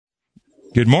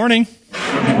Good morning.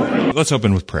 Let's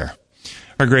open with prayer.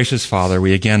 Our gracious Father,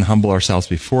 we again humble ourselves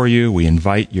before you. We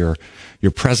invite your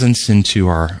presence into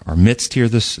our midst here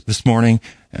this morning.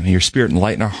 And may your Spirit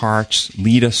enlighten our hearts,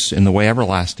 lead us in the way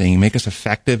everlasting, make us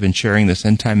effective in sharing this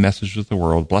end-time message with the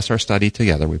world. Bless our study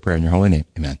together, we pray in your holy name.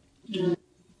 Amen.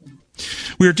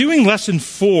 We are doing lesson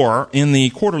 4 in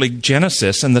the quarterly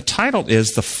Genesis, and the title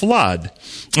is The Flood.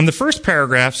 And the first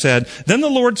paragraph said, "Then the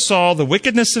Lord saw the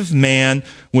wickedness of man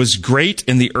was great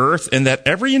in the earth, and that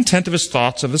every intent of his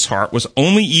thoughts of his heart was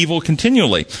only evil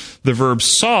continually." The verb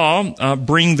saw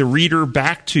bring the reader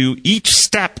back to each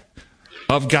step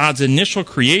of God's initial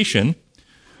creation,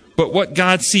 but what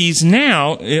God sees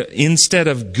now, instead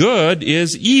of good,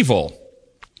 is evil.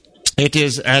 It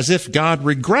is as if God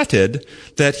regretted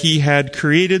that he had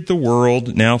created the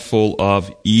world now full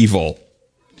of evil.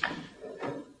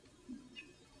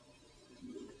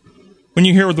 When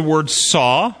you hear the word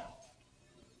saw,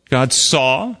 God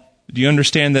saw, do you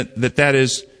understand that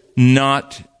is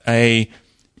not a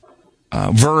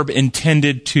verb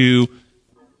intended to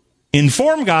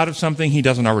inform God of something he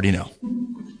doesn't already know?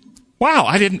 Wow,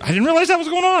 I didn't realize that was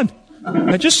going on.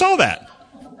 I just saw that.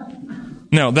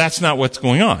 No, that's not what's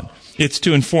going on. It's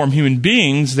to inform human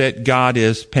beings that God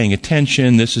is paying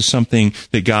attention. This is something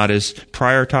that God is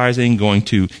prioritizing, going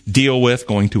to deal with,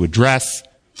 going to address.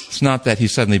 It's not that he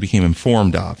suddenly became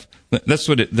informed of. That's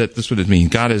what it means.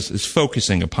 God is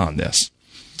focusing upon this.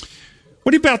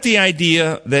 What about the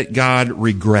idea that God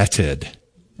regretted,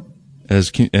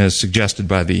 as suggested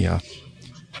by the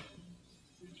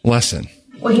lesson?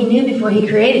 Well, he knew before he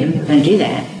created him he was going to do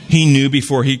that. He knew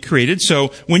before he created.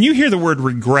 So when you hear the word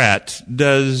regret,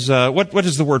 what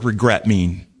does the word regret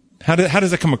mean? How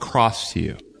does it come across to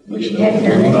you? Wish he hadn't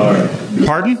done it.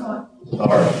 Pardon?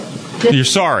 Sorry. You're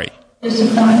sorry.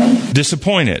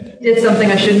 Disappointed. Did something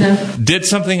I shouldn't have. Did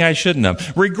something I shouldn't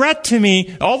have. Regret to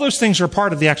me, all those things are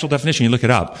part of the actual definition. You look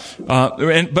it up.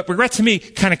 But regret to me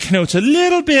kind of connotes a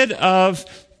little bit of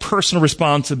personal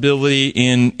responsibility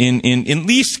in at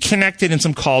least connected in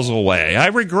some causal way. I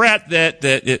regret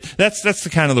that's the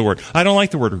kind of the word. I don't like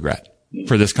the word regret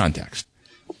for this context.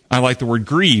 I like the word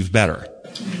grieve better.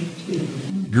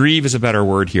 Grieve is a better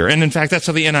word here. And in fact, that's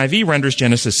how the NIV renders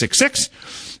Genesis 6:6.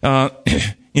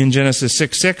 In Genesis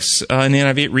 6:6, in the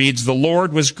NIV it reads, "The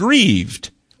Lord was grieved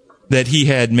that he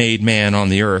had made man on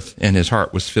the earth, and his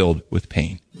heart was filled with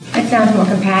pain." That sounds more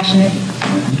compassionate.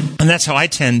 And that's how I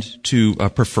tend to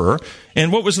prefer.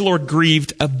 And what was the Lord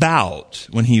grieved about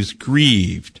when he was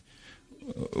grieved?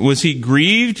 Was he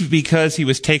grieved because he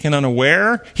was taken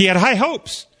unaware? He had high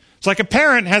hopes. It's like a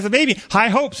parent has a baby, high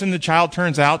hopes, and the child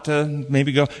turns out to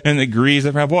maybe go, and it grieves.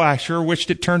 Boy, I sure wished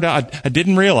it turned out. I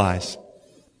didn't realize.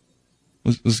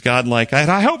 Was God like, I had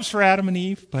high hopes for Adam and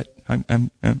Eve, but and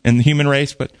the human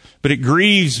race, but it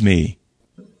grieves me.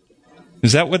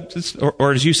 Is that what,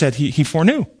 or as you said, he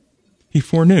foreknew. He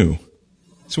foreknew.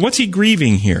 So what's he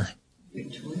grieving here?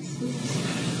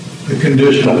 The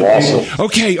conditional loss.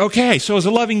 Okay. So as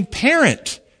a loving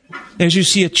parent, as you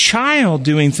see a child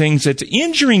doing things that's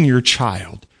injuring your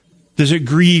child, does it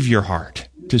grieve your heart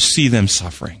to see them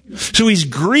suffering? So he's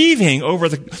grieving over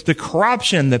the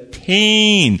corruption, the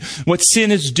pain, what sin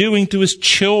is doing to his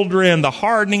children, the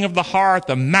hardening of the heart,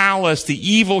 the malice, the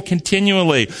evil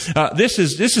continually. This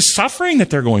is suffering that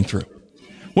they're going through.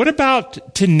 What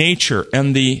about to nature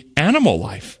and the animal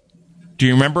life? Do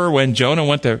you remember when Jonah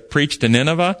went to preach to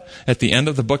Nineveh at the end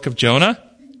of the book of Jonah?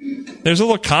 There's a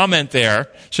little comment there.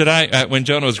 When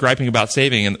Jonah was griping about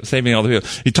saving all the people,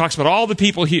 he talks about all the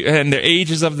people and the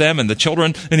ages of them and the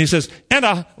children, and he says,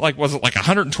 was it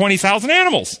 120,000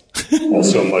 animals?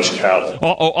 Also much cattle.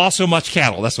 Also much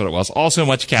cattle. That's what it was. Also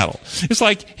much cattle. It's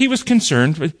like he was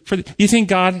concerned for you think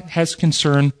God has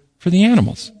concern for the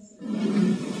animals?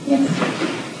 Yes.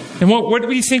 And what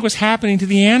do you think was happening to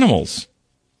the animals?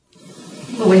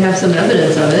 Well, we have some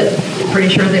evidence of it. I'm pretty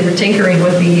sure they were tinkering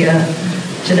with the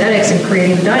genetics and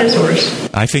creating the dinosaurs.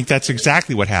 I think that's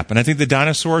exactly what happened. I think the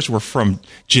dinosaurs were from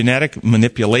genetic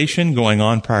manipulation going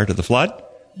on prior to the flood,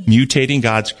 mutating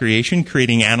God's creation,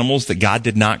 creating animals that God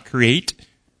did not create,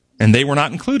 and they were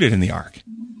not included in the ark.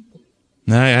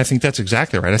 I think that's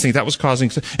exactly right. I think that was causing...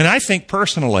 And I think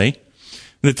personally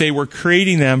that they were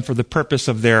creating them for the purpose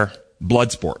of their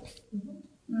blood sport.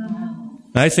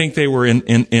 I think they were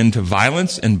into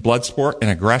violence and blood sport and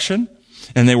aggression,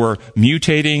 and they were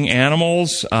mutating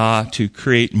animals to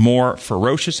create more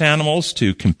ferocious animals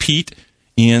to compete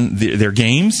in their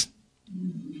games.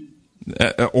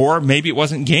 Or maybe it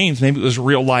wasn't games, maybe it was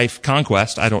real life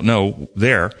conquest. I don't know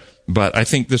there, but I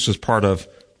think this was part of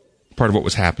what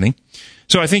was happening.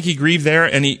 So I think he grieved there,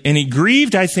 and he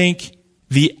grieved, I think,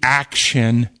 the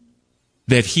action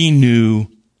that he knew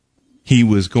he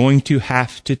was going to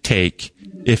have to take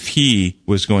if he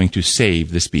was going to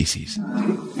save the species.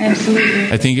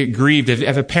 Absolutely. I think it grieved.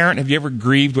 As a parent, have you ever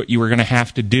grieved what you were going to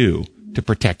have to do to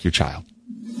protect your child?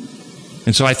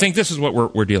 And so I think this is what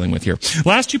we're dealing with here.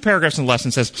 Last two paragraphs in the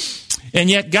lesson says, and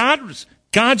yet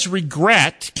God's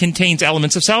regret contains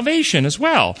elements of salvation as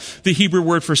well. The Hebrew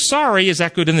word for sorry is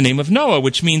echoed in the name of Noah,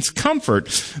 which means comfort.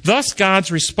 Thus,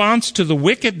 God's response to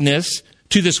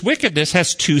this wickedness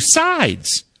has two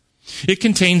sides. It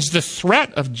contains the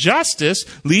threat of justice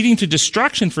leading to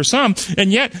destruction for some,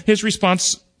 and yet his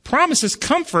response promises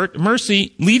comfort,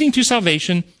 mercy, leading to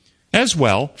salvation as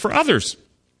well for others.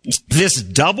 This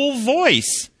double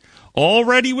voice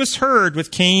already was heard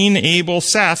with Cain, Abel,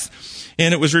 Seth,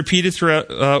 and it was repeated through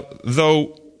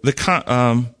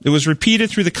it was repeated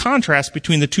through the contrast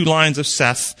between the two lines of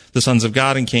Seth, the sons of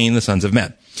God, and Cain, the sons of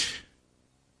men.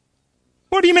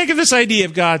 What do you make of this idea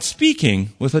of God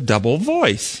speaking with a double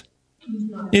voice?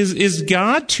 Is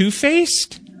God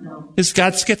two-faced? Is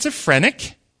God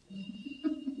schizophrenic?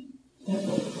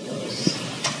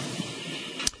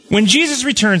 When Jesus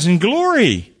returns in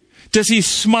glory, does he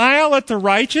smile at the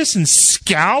righteous and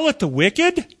scowl at the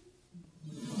wicked?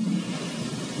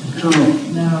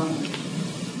 No.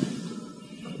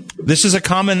 This is a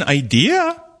common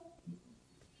idea.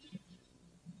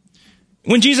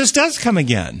 When Jesus does come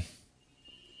again,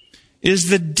 is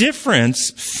the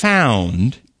difference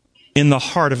found in the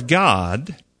heart of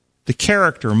God, the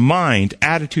character, mind,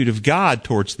 attitude of God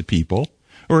towards the people,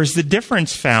 or is the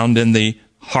difference found in the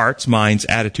hearts, minds,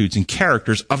 attitudes, and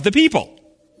characters of the people?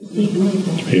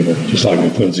 Just like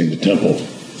in cleansing the temple.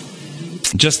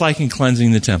 Just like in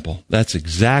cleansing the temple. That's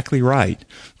exactly right.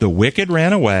 The wicked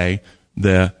ran away,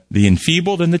 the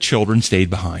enfeebled and the children stayed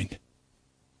behind.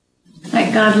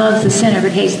 Like God loves the sinner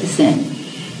but hates the sin.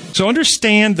 So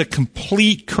understand the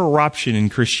complete corruption in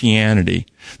Christianity,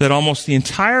 that almost the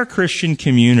entire Christian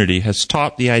community has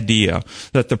taught the idea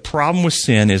that the problem with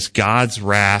sin is God's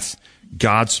wrath,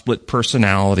 God's split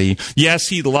personality. Yes,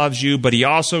 he loves you, but he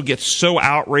also gets so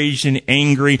outraged and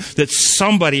angry that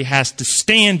somebody has to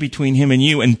stand between him and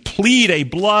you and plead a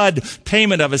blood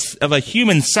payment of a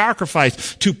human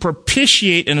sacrifice to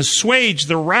propitiate and assuage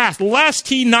the wrath, lest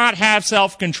he not have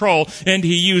self-control and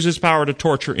he uses power to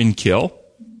torture and kill.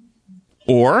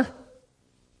 Or,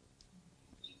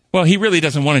 well, he really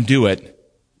doesn't want to do it.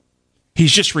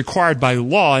 He's just required by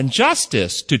law and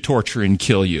justice to torture and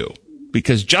kill you.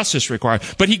 Because justice requires,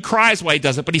 but he cries while he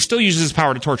does it, but he still uses his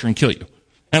power to torture and kill you.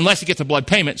 Unless he gets a blood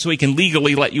payment so he can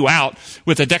legally let you out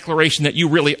with a declaration that you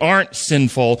really aren't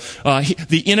sinful.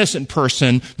 The innocent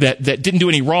person that didn't do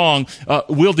any wrong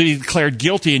will be declared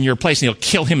guilty in your place, and he'll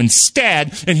kill him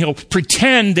instead, and he'll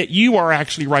pretend that you are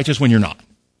actually righteous when you're not.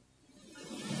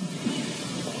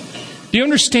 Do you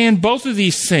understand both of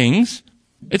these things?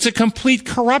 It's a complete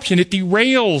corruption. It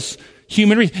derails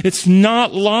human reason. It's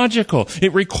not logical.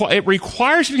 It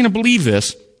requires, if you're going to believe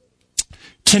this,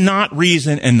 to not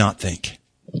reason and not think.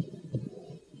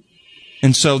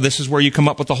 And so this is where you come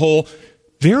up with the whole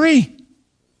very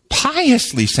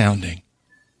piously sounding.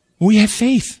 We have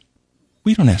faith.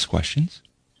 We don't ask questions.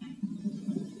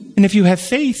 And if you have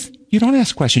faith, you don't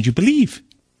ask questions. You believe.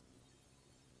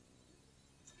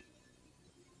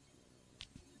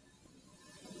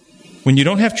 When you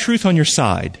don't have truth on your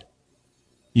side,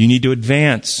 you need to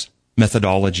advance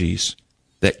methodologies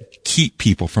that keep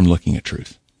people from looking at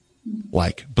truth.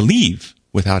 Like believe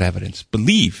without evidence.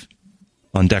 Believe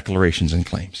on declarations and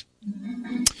claims.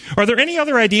 Are there any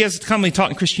other ideas commonly taught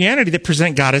in Christianity that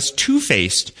present God as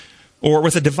two-faced, or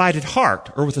with a divided heart,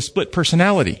 or with a split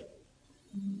personality?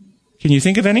 Can you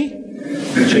think of any?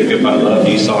 Jacob, I loved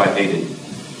Esau, I hated.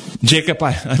 Jacob,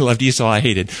 I loved Esau, I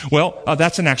hated. Well,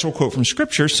 that's an actual quote from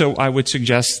Scripture, so I would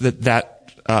suggest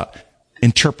that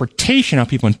interpretation, how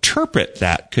people interpret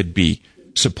that, could be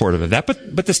supportive of that,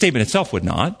 but the statement itself would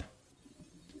not.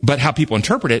 But how people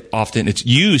interpret it, often it's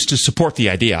used to support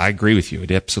the idea. I agree with you. It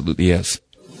absolutely is.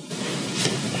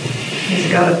 He's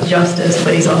a God of justice,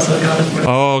 but he's also a God of mercy.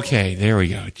 Okay, there we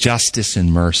go. Justice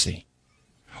and mercy.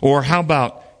 Or how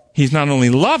about he's not only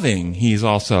loving, he's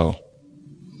also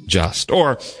just.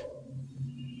 Or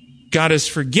God is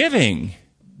forgiving,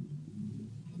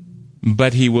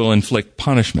 but he will inflict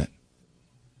punishment.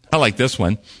 I like this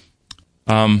one.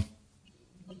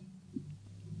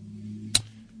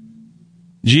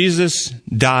 Jesus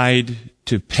died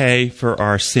to pay for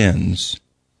our sins,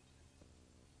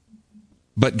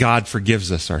 but God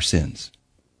forgives us our sins.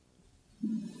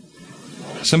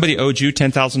 Somebody owed you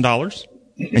 $10,000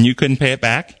 and you couldn't pay it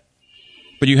back,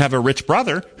 but you have a rich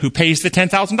brother who pays the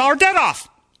 $10,000 debt off.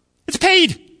 It's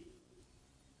paid.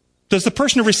 Does the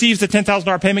person who receives the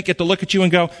 $10,000 payment get to look at you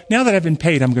and go, now that I've been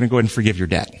paid, I'm going to go ahead and forgive your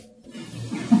debt?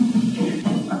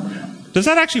 Does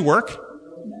that actually work?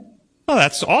 Well,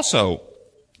 that's also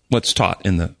what's taught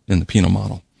in the penal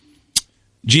model.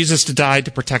 Jesus died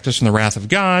to protect us from the wrath of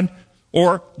God,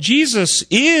 or Jesus,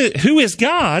 who is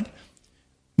God,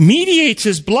 mediates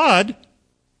his blood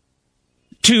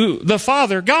to the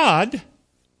Father God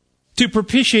to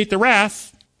propitiate the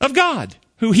wrath of God,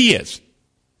 who he is.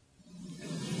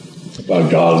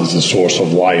 About God as the source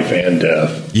of life and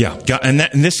death. Yeah, God, and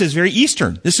this is very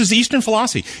Eastern. This is Eastern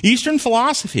philosophy. Eastern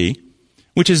philosophy,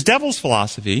 which is devil's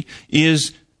philosophy,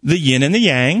 is the yin and the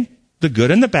yang, the good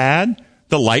and the bad,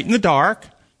 the light and the dark,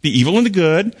 the evil and the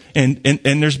good, and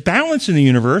there's balance in the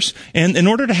universe. And in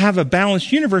order to have a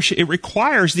balanced universe, it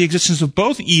requires the existence of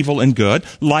both evil and good,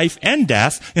 life and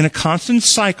death, in a constant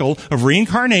cycle of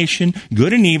reincarnation,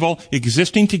 good and evil,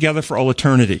 existing together for all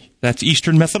eternity. That's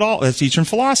Eastern methodology. That's Eastern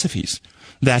philosophies.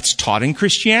 That's taught in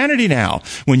Christianity now.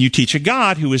 When you teach a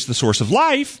God who is the source of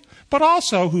life, but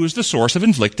also who is the source of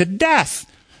inflicted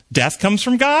death. Death comes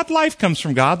from God, life comes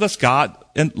from God, thus God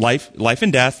and life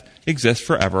and death exist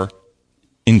forever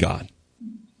in God.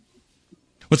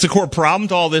 What's the core problem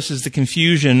to all this is the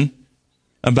confusion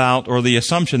about, or the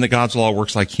assumption that God's law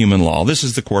works like human law. This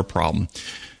is the core problem.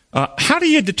 How do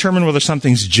you determine whether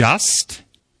something's just?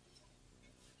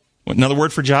 What another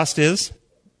word for just is?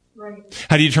 Right.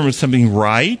 How do you determine something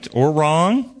right or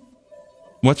wrong?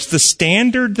 What's the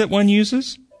standard that one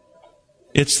uses?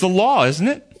 It's the law, isn't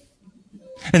it?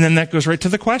 And then that goes right to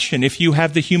the question. If you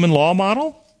have the human law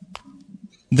model,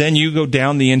 then you go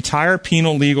down the entire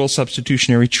penal legal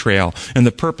substitutionary trail. And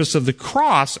the purpose of the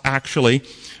cross actually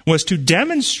was to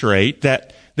demonstrate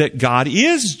that God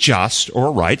is just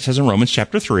or right. It says in Romans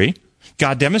chapter 3,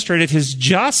 God demonstrated his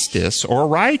justice or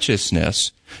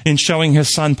righteousness in showing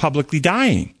his son publicly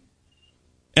dying.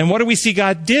 And what do we see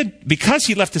God did? Because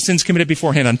he left the sins committed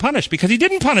beforehand unpunished. Because he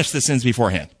didn't punish the sins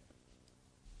beforehand.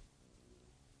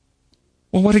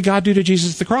 Well, what did God do to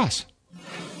Jesus at the cross?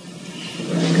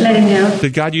 Let him go.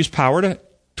 Did God use power to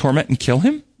torment and kill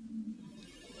him?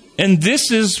 And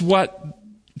this is what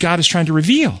God is trying to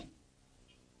reveal.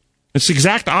 It's the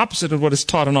exact opposite of what is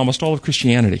taught in almost all of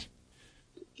Christianity.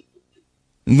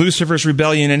 And Lucifer's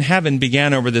rebellion in heaven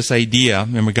began over this idea.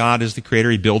 Remember, God is the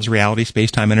creator. He builds reality, space,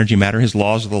 time, energy, matter. His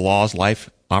laws are the laws life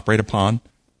operate upon.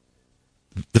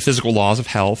 The physical laws of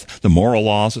health, the moral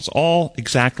laws, it's all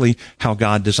exactly how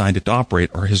God designed it to operate,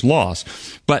 are his laws.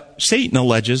 But Satan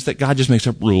alleges that God just makes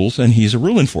up rules and he's a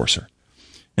rule enforcer.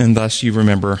 And thus you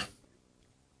remember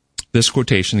this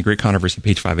quotation, The Great Controversy,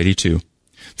 page 582.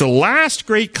 The last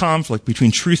great conflict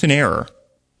between truth and error,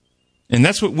 and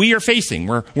that's what we are facing.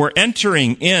 We're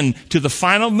entering into the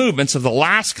final movements of the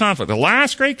last conflict, the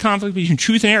last great conflict between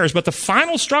truth and error, but the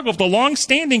final struggle of the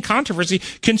long-standing controversy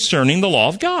concerning the law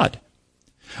of God.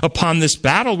 Upon this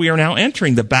battle we are now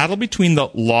entering, the battle between the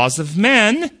laws of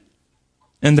men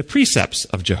and the precepts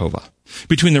of Jehovah,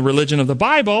 between the religion of the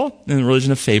Bible and the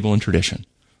religion of fable and tradition.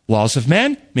 Laws of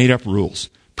men, made up rules.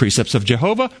 Precepts of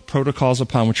Jehovah, protocols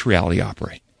upon which reality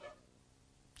operate.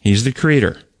 He's the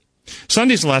creator.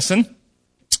 Sunday's lesson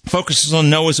focuses on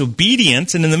Noah's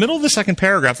obedience, and in the middle of the second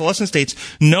paragraph, the lesson states,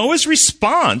 Noah's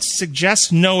response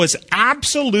suggests Noah's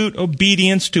absolute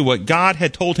obedience to what God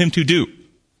had told him to do.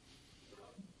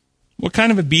 What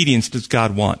kind of obedience does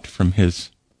God want from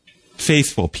his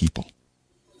faithful people?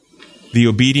 The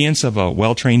obedience of a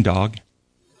well-trained dog?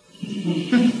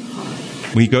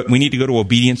 We need to go to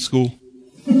obedience school?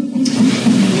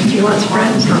 He wants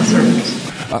friends, not servants.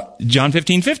 John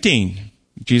 15:15.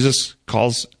 Jesus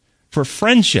calls for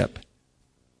friendship,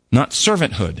 not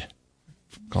servanthood.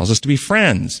 Calls us to be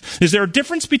friends. Is there a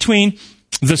difference between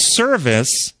the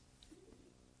service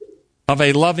of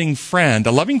a loving friend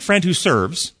who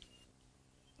serves,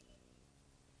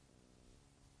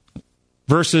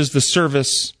 versus the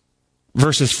service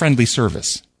versus friendly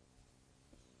service?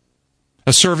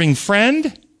 A serving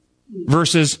friend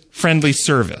versus friendly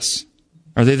service.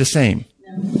 Are they the same?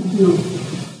 No.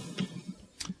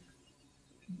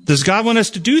 Does God want us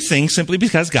to do things simply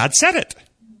because God said it?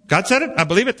 God said it, I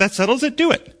believe it, that settles it,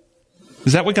 do it.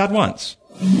 Is that what God wants?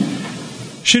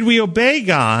 Should we obey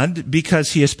God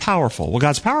because he is powerful? Well,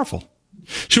 God's powerful.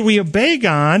 Should we obey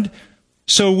God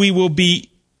so we will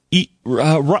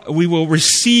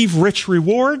receive rich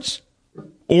rewards,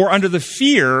 or under the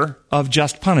fear of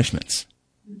just punishments?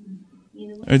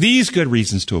 Are these good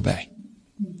reasons to obey?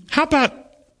 How about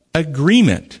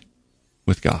agreement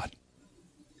with God?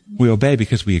 We obey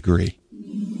because we agree.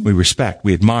 We respect,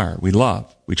 we admire, we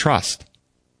love, we trust.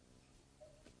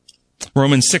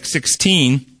 Romans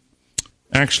 6:16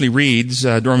 actually reads,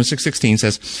 Romans 6:16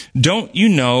 says, "Don't you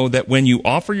know that when you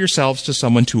offer yourselves to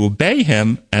someone to obey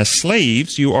him as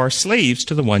slaves, you are slaves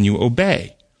to the one you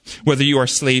obey, whether you are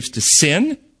slaves to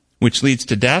sin, which leads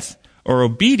to death, or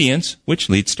obedience, which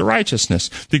leads to righteousness."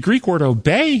 The Greek word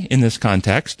obey in this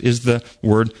context is the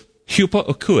word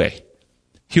hupookue.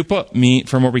 Hupo,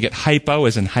 from where we get hypo,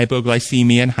 as in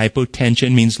hypoglycemia, and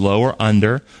hypotension means low or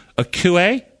under.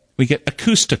 Akue, we get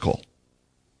acoustical.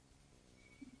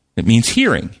 It means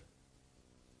hearing.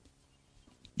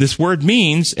 This word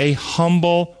means a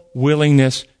humble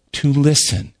willingness to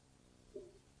listen,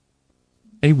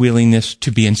 a willingness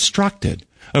to be instructed,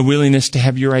 a willingness to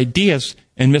have your ideas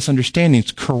and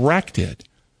misunderstandings corrected.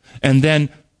 And then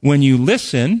when you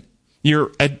listen,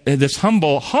 this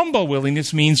humble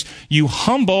willingness means you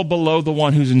humble below the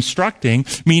one who's instructing,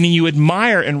 meaning you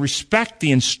admire and respect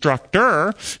the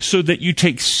instructor so that you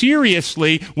take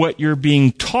seriously what you're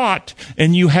being taught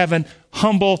and you have an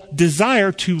humble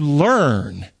desire to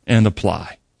learn and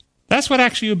apply. That's what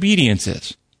actually obedience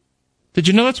is. Did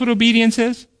you know that's what obedience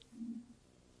is?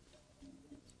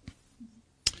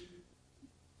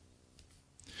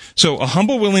 So a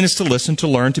humble willingness to listen, to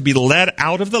learn, to be led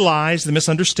out of the lies, the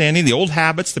misunderstanding, the old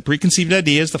habits, the preconceived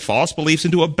ideas, the false beliefs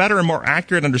into a better and more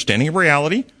accurate understanding of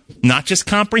reality. Not just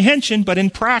comprehension, but in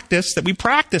practice, that we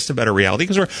practice a better reality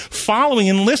because we're following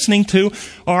and listening to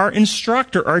our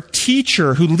instructor, our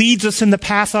teacher who leads us in the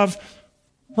path of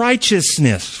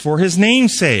righteousness for his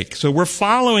name's sake. So we're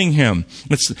following him.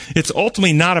 It's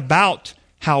ultimately not about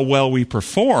how well we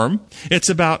perform. It's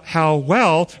about how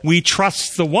well we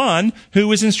trust the one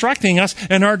who is instructing us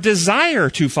and our desire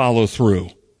to follow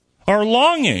through, our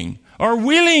longing, our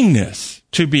willingness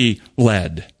to be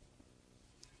led.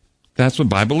 That's what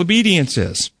Bible obedience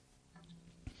is.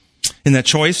 In that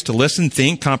choice to listen,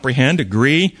 think, comprehend,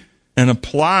 agree, and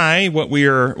apply what we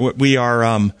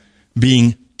are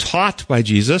being taught by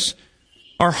Jesus,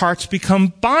 our hearts become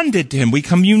bonded to him. We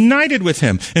become united with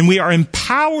him. And we are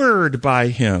empowered by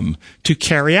him to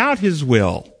carry out his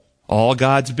will. All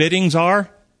God's biddings are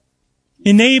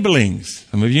enablings.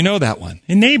 Some of you know that one.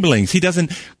 Enablings. He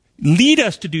doesn't lead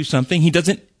us to do something. He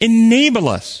doesn't enable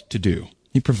us to do.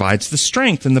 He provides the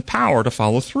strength and the power to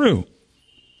follow through.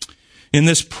 In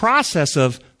this process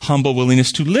of humble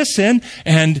willingness to listen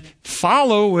and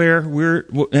follow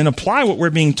and apply what we're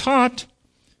being taught,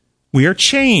 we are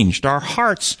changed. Our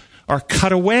hearts are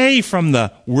cut away from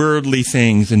the worldly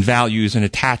things and values and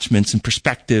attachments and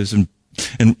perspectives and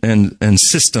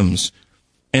systems.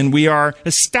 And we are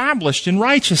established in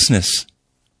righteousness.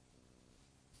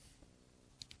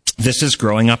 This is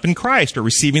growing up in Christ or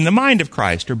receiving the mind of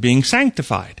Christ or being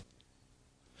sanctified.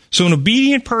 So an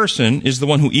obedient person is the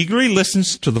one who eagerly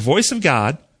listens to the voice of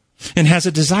God and has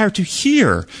a desire to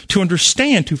hear, to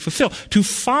understand, to fulfill, to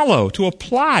follow, to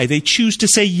apply. They choose to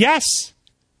say yes.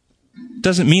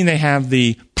 Doesn't mean they have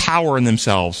the power in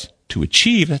themselves to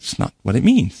achieve. That's not what it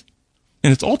means.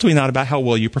 And it's ultimately not about how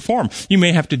well you perform. You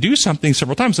may have to do something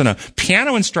several times. When a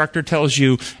piano instructor tells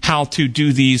you how to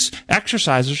do these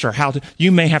exercises or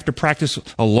you may have to practice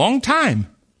a long time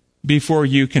before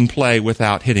you can play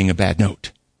without hitting a bad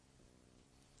note.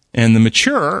 And the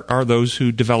mature are those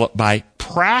who develop by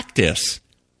practice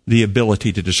the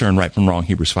ability to discern right from wrong,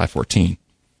 Hebrews 5:14.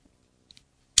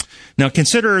 Now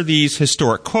consider these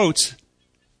historic quotes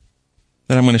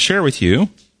that I'm going to share with you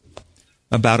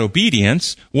about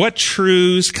obedience. What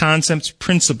truths, concepts,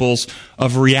 principles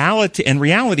of reality and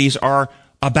realities are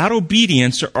about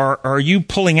obedience are you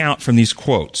pulling out from these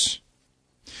quotes?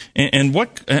 And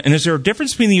is there a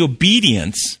difference between the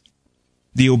obedience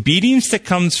that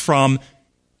comes from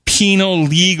penal,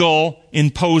 legal,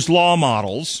 imposed law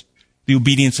models, the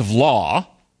obedience of law,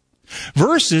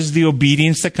 versus the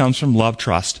obedience that comes from love,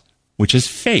 trust, which is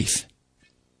faith?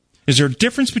 Is there a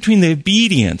difference between the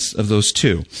obedience of those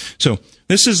two? So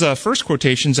this is first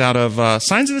quotations out of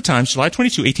Signs of the Times, July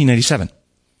 22, 1897.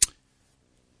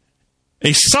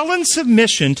 A sullen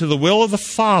submission to the will of the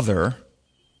Father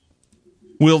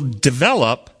will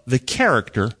develop the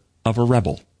character of a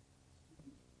rebel.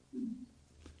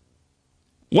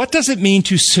 What does it mean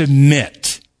to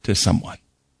submit to someone?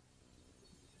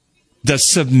 Does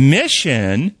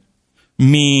submission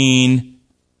mean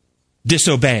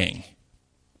disobeying?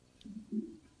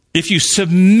 If you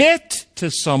submit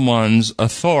to someone's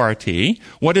authority,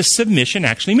 what does submission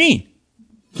actually mean?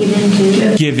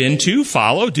 Give in to,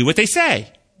 follow, do what they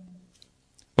say.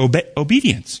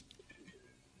 Obedience.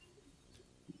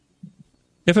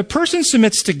 If a person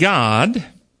submits to God,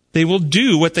 they will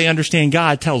do what they understand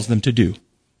God tells them to do.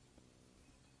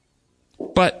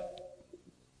 But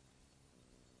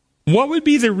what would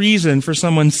be the reason for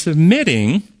someone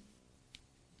submitting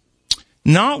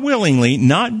not willingly,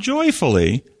 not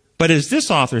joyfully, but as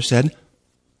this author said,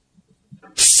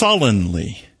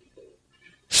 sullenly.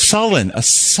 Sullen, a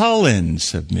sullen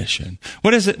submission.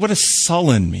 What is it? What does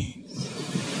sullen mean?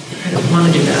 I don't want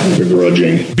to do that.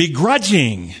 Begrudging.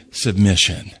 Begrudging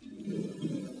submission.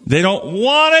 They don't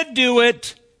want to do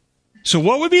it. So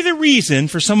what would be the reason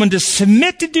for someone to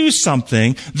submit to do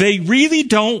something they really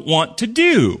don't want to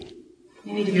do?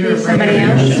 You need to please somebody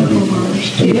else.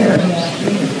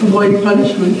 Avoid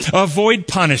punishment. Avoid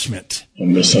punishment. A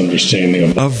misunderstanding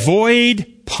of Avoid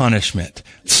punishment.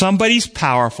 Somebody's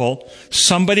powerful.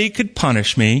 Somebody could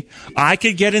punish me. I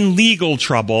could get in legal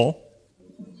trouble.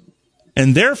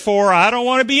 And therefore, I don't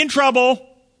want to be in trouble.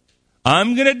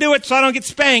 I'm going to do it so I don't get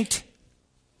spanked.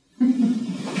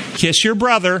 Kiss your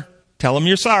brother. Tell him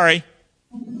you're sorry.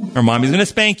 Or mommy's going to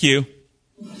spank you.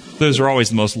 Those are always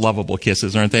the most lovable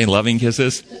kisses, aren't they? Loving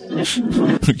kisses.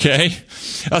 Okay?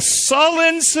 A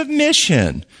sullen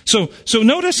submission. So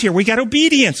notice here, we got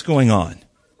obedience going on.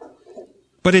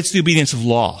 But it's the obedience of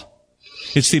law.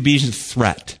 It's the obedience of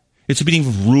threat. It's the obedience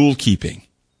of rule keeping.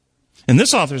 And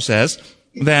this author says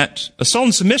that a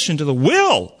sullen submission to the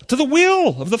will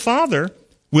of the Father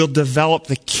will develop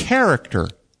the character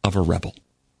of a rebel.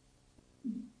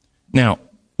 Now,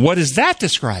 what is that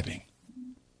describing?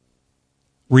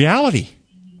 Reality.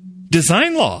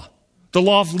 Design law. The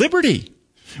law of liberty.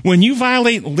 When you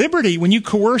violate liberty, when you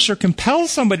coerce or compel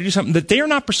somebody to do something that they are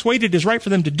not persuaded is right for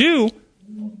them to do,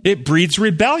 it breeds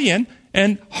rebellion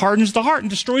and hardens the heart and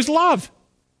destroys love.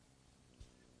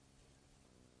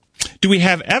 Do we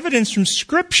have evidence from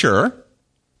Scripture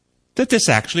that this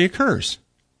actually occurs?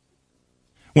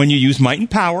 When you use might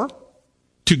and power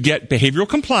to get behavioral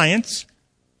compliance,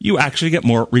 you actually get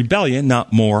more rebellion,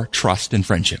 not more trust and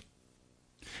friendship.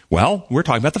 Well, we're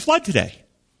talking about the flood today.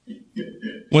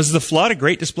 Was the flood a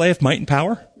great display of might and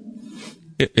power?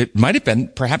 It might have been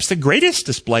perhaps the greatest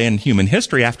display in human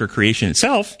history after creation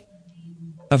itself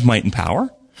of might and power.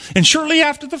 And shortly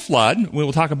after the flood, we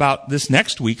will talk about this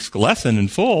next week's lesson in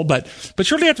full, but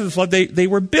shortly after the flood, they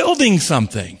were building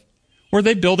something. Were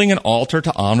they building an altar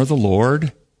to honor the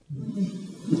Lord?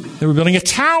 They were building a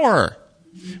tower.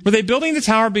 Were they building the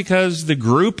tower because the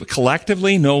group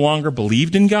collectively no longer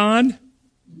believed in God?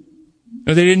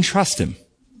 Or they didn't trust Him?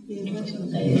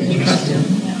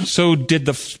 So did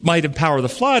the might and power of the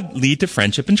flood lead to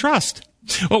friendship and trust?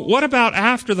 Well, what about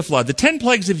after the flood? The 10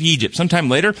 plagues of Egypt, sometime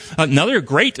later, another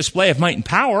great display of might and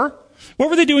power. What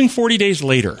were they doing 40 days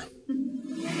later?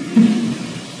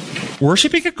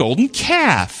 Worshipping a golden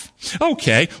calf.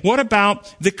 Okay, what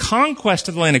about the conquest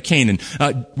of the land of Canaan?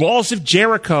 Walls of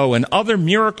Jericho and other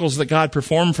miracles that God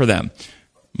performed for them.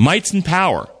 Mights and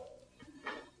power.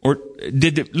 Or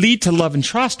did it lead to love and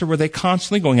trust, or were they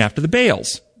constantly going after the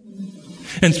Baals?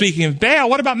 And speaking of Baal,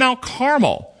 what about Mount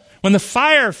Carmel? When the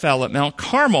fire fell at Mount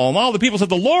Carmel, and all the people said,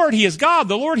 the Lord, He is God,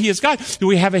 the Lord, He is God. Do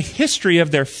we have a history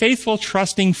of their faithful,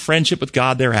 trusting friendship with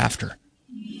God thereafter?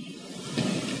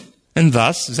 And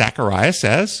thus, Zechariah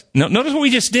says, notice what we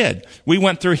just did. We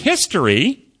went through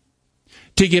history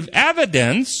to give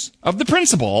evidence of the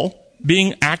principle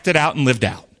being acted out and lived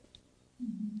out.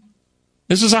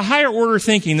 This is a higher order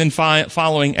thinking than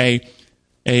following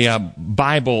a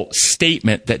Bible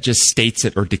statement that just states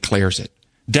it or declares it.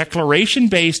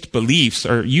 Declaration-based beliefs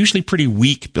are usually pretty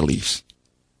weak beliefs.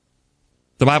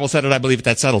 The Bible said it, I believe it,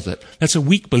 that settles it. That's a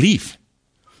weak belief.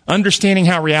 Understanding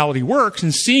how reality works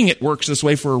and seeing it works this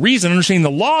way for a reason, understanding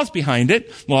the laws behind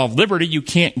it, law of liberty, you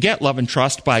can't get love and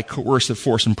trust by coercive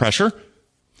force and pressure.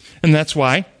 And that's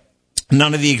why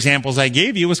none of the examples I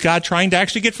gave you was God trying to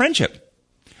actually get friendship.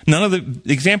 None of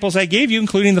the examples I gave you,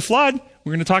 including the flood,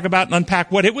 we're going to talk about and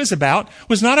unpack what it was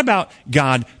not about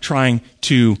God trying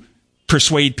to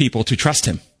persuade people to trust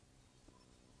Him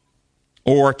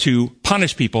or to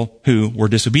punish people who were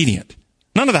disobedient.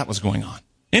 None of that was going on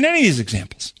in any of these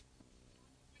examples.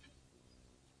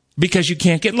 Because you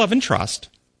can't get love and trust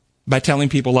by telling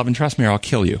people, love and trust me or I'll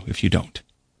kill you if you don't.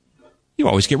 You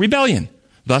always get rebellion.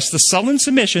 Thus the sullen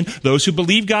submission, those who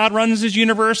believe God runs His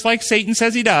universe like Satan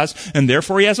says He does, and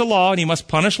therefore He has a law and He must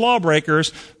punish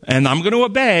lawbreakers, and I'm going to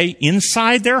obey,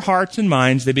 inside their hearts and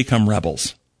minds they become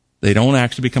rebels. They don't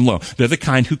actually become loyal. They're the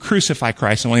kind who crucify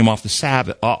Christ and want Him off the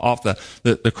Sabbath, off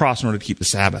the cross in order to keep the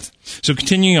Sabbath. So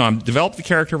continuing on, develop the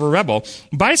character of a rebel.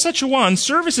 By such a one,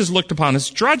 service is looked upon as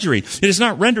drudgery. It is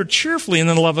not rendered cheerfully in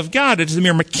the love of God. It is a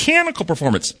mere mechanical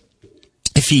performance.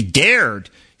 If he dared,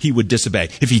 he would disobey.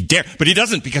 If he dared, but he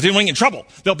doesn't because he won't get in trouble.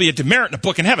 There'll be a demerit in a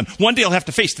book in heaven. One day he'll have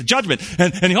to face the judgment,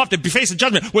 and he'll have to face the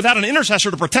judgment without an intercessor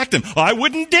to protect him. I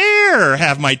wouldn't dare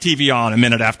have my TV on a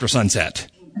minute after sunset.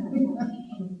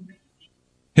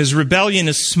 His rebellion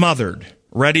is smothered.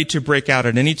 ready to break out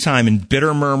at any time in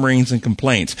bitter murmurings and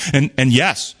complaints. And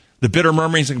yes, the bitter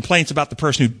murmurings and complaints about the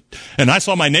person who, and I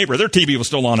saw my neighbor, their TV was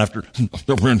still on after,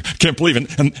 can't believe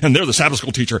it, and they're the Sabbath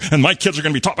school teacher, and my kids are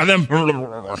going to be taught by them.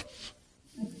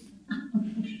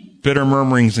 Bitter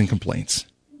murmurings and complaints.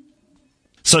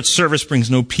 Such service brings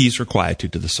no peace or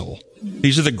quietude to the soul.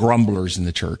 These are the grumblers in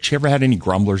the church. You ever had any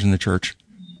grumblers in the church?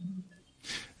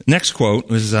 Next quote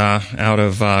was out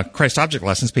of Christ Object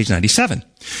Lessons, page 97.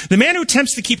 The man who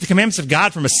attempts to keep the commandments of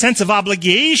God from a sense of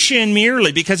obligation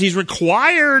merely because he's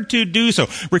required to do so.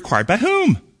 Required by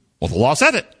whom? Well, the law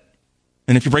said it.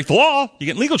 And if you break the law, you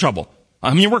get in legal trouble.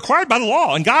 I mean, you're required by the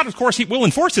law. And God, of course, he will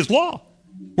enforce his law.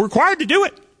 We're required to do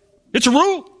it. It's a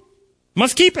rule.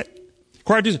 Must keep it.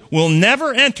 Required to do it. Will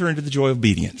never enter into the joy of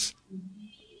obedience.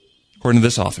 According to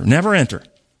this author. Never enter.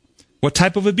 What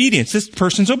type of obedience? This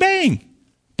person's obeying.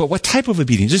 But what type of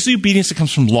obedience? This is the obedience that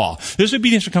comes from law. This is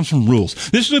obedience that comes from rules.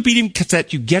 This is the obedience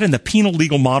that you get in the penal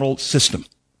legal model system.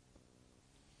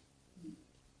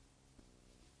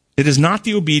 It is not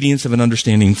the obedience of an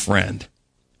understanding friend.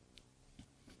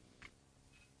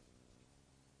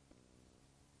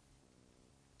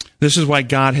 This is why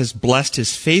God has blessed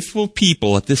his faithful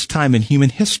people at this time in human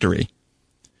history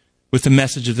with the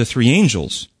message of the three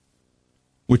angels,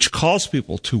 which calls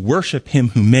people to worship him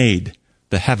who made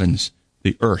the heavens,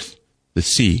 the earth, the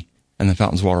sea, and the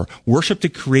fountains of water. Worship the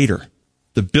Creator,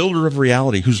 the builder of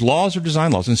reality, whose laws are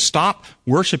design laws, and stop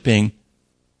worshiping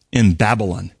in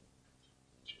Babylon,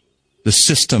 the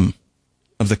system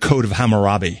of the Code of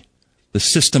Hammurabi, the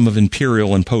system of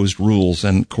imperial imposed rules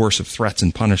and coercive threats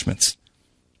and punishments.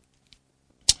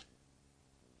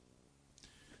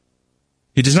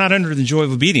 He does not enter the joy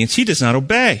of obedience. He does not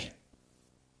obey.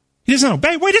 He does not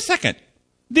obey. Wait a second.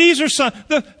 These are some,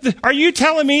 are you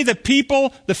telling me that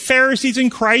people, the Pharisees in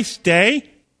Christ's day,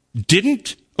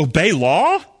 didn't obey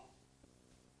law?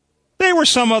 They were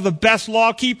some of the best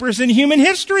law keepers in human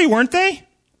history, weren't they?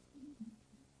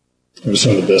 They were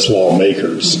some of the best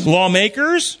lawmakers.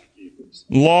 Lawmakers?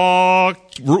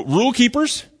 Rule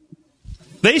keepers?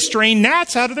 They strained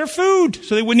gnats out of their food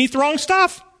so they wouldn't eat the wrong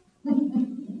stuff.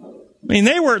 I mean,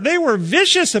 they were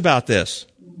vicious about this.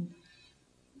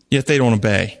 Yet they don't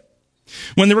obey.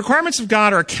 When the requirements of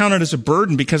God are counted as a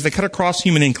burden because they cut across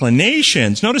human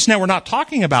inclinations, notice now we're not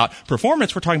talking about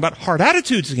performance, we're talking about heart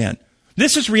attitudes again.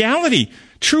 This is reality.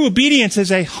 True obedience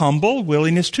is a humble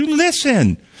willingness to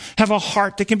listen, have a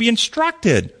heart that can be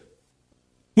instructed.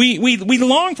 We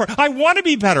long for, I want to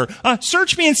be better.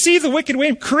 Search me and see the wicked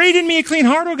way. Create in me a clean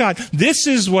heart, O God. This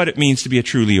is what it means to be a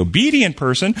truly obedient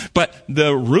person. But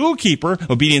the rule keeper,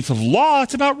 obedience of law,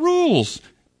 it's about rules.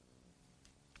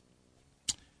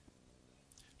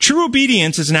 True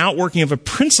obedience is an outworking of a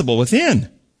principle within.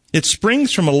 It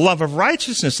springs from a love of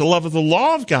righteousness, a love of the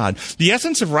law of God. The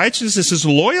essence of righteousness is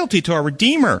loyalty to our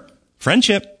Redeemer.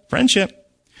 Friendship.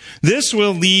 This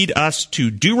will lead us to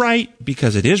do right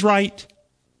because it is right,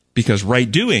 because right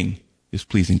doing is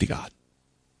pleasing to God.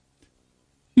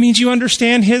 It means you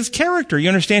understand his character, you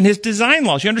understand his design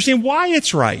laws, you understand why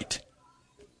it's right.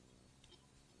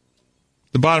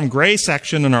 The bottom gray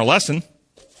section in our lesson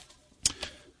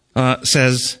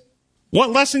says, what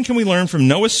lesson can we learn from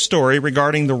Noah's story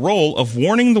regarding the role of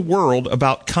warning the world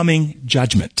about coming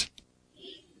judgment?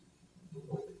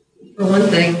 For one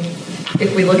thing,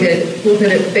 if we look at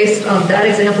it based on that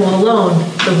example alone,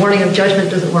 the warning of judgment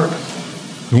doesn't work.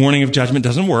 The warning of judgment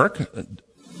doesn't work.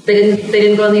 They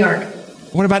didn't go in the ark.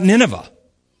 What about Nineveh?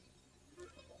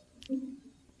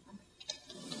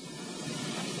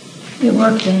 It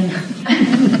worked then.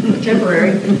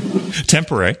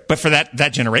 Temporary. But for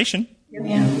that generation.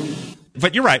 Yeah.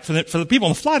 But you're right. For the people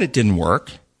in the flood, it didn't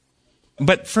work.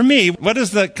 But for me, what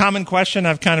is the common question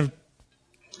I've kind of...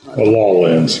 A law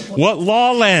lens. What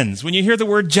law lens? When you hear the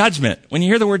word judgment,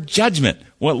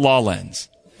 what law lens?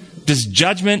 Does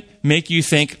judgment make you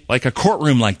think like a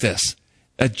courtroom like this?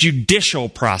 A judicial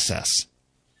process?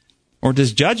 Or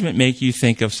does judgment make you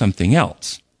think of something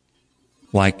else?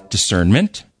 Like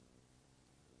discernment?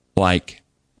 Like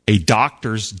a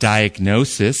doctor's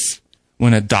diagnosis?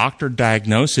 When a doctor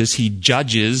diagnoses, he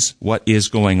judges what is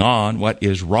going on, what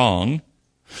is wrong.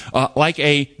 Like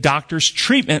a doctor's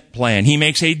treatment plan, he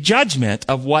makes a judgment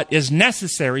of what is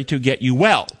necessary to get you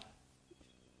well.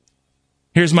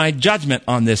 Here's my judgment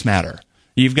on this matter.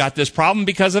 You've got this problem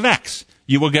because of X.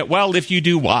 You will get well if you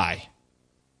do Y.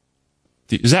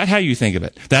 Is that how you think of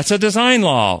it? That's a design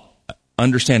law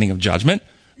understanding of judgment.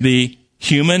 The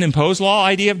human imposed law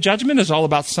idea of judgment is all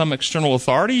about some external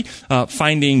authority,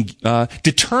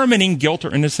 determining guilt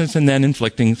or innocence and then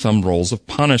inflicting some roles of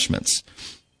punishments.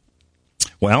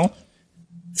 Well,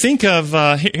 Think of,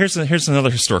 here's another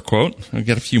historic quote. I've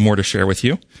got a few more to share with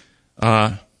you.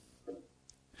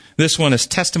 This one is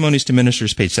Testimonies to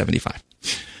Ministers, page 75.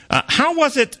 How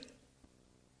was it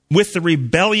with the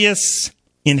rebellious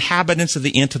inhabitants of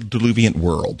the antediluvian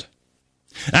world?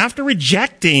 After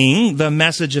rejecting the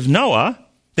message of Noah,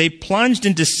 they plunged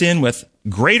into sin with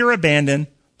greater abandon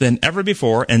than ever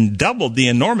before and doubled the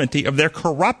enormity of their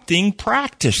corrupting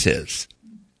practices.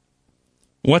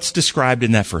 What's described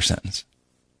in that first sentence?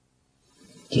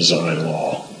 Design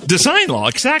law. Design law,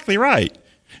 exactly right.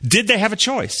 Did they have a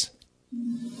choice?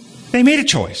 They made a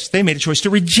choice. They made a choice to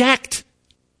reject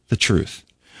the truth.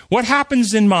 What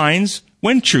happens in minds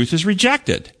when truth is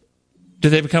rejected? Do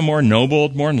they become more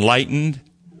ennobled, more enlightened,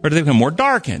 or do they become more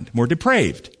darkened, more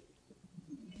depraved?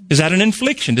 Is that an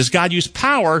infliction? Does God use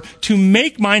power to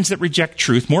make minds that reject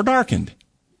truth more darkened?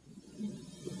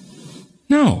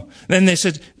 No. Then they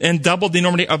said, and doubled the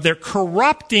enormity of their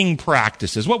corrupting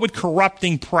practices. What would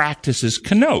corrupting practices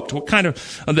connote? What kind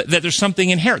of, that there's something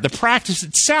inherent. The practice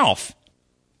itself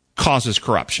causes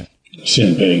corruption.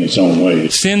 Sin paying its own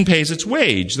wage. Sin pays its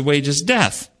wage. The wage is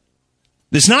death.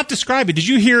 It's not describing. Did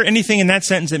you hear anything in that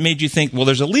sentence that made you think, well,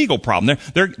 there's a legal problem?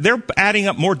 They're adding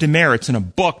up more demerits in a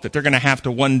book that they're going to have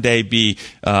to one day be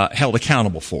held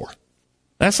accountable for.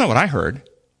 That's not what I heard.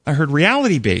 I heard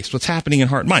reality-based, what's happening in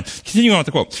heart and mind. Continuing on with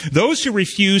the quote. Those who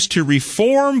refuse to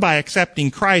reform by accepting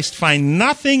Christ find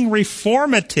nothing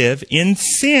reformative in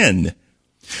sin.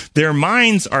 Their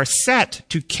minds are set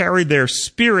to carry their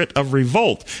spirit of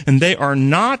revolt, and they are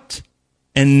not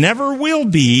and never will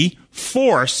be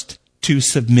forced to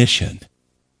submission.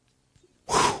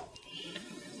 Whew.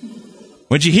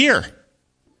 What'd you hear?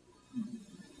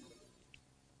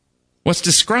 What's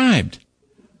described?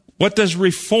 What does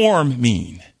reform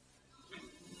mean?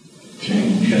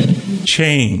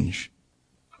 Change.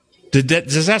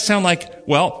 Does that sound like,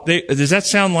 does that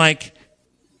sound like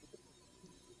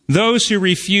those who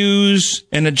refuse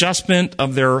an adjustment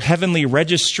of their heavenly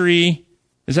registry?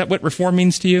 Is that what reform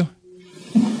means to you?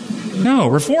 No,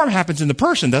 reform happens in the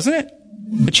person, doesn't it?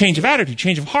 A change of attitude,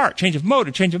 change of heart, change of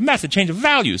motive, change of method, change of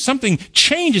values. Something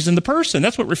changes in the person.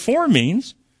 That's what reform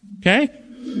means. Okay?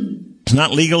 It's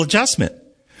not legal adjustment.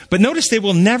 But notice they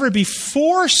will never be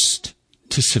forced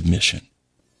to submission.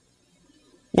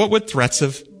 What would threats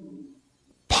of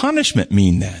punishment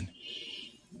mean then?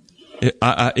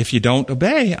 If you don't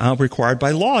obey, I'm required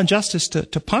by law and justice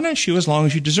to punish you as long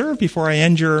as you deserve before I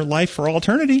end your life for all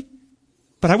eternity.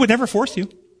 But I would never force you.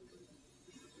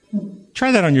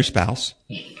 Try that on your spouse.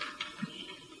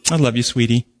 I love you,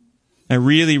 sweetie. I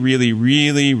really, really,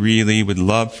 really, really would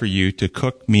love for you to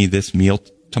cook me this meal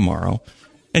tomorrow.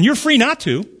 And you're free not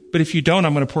to, but if you don't,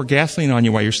 I'm going to pour gasoline on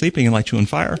you while you're sleeping and light you on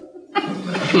fire.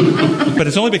 But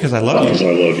it's only because I love you. Because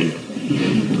I love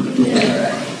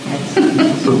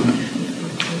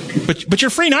you. But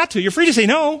you're free not to. You're free to say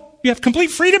no. You have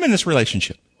complete freedom in this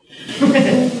relationship.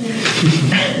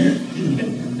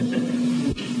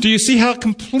 Do you see how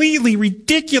completely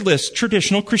ridiculous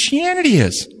traditional Christianity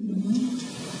is?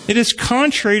 It is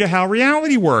contrary to how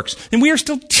reality works. And we are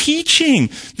still teaching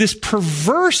this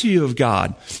perverse view of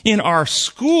God in our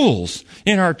schools,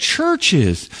 in our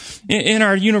churches, in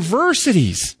our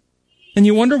universities. And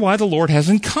you wonder why the Lord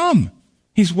hasn't come.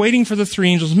 He's waiting for the three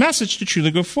angels' message to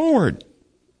truly go forward.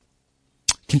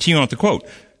 Continue on with the quote.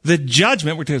 The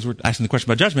judgment, because we're asking the question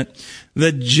about judgment,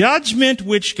 the judgment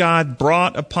which God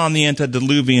brought upon the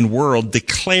antediluvian world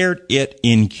declared it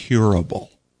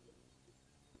incurable.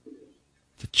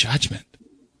 The judgment.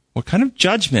 What kind of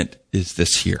judgment is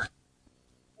this here?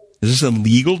 Is this a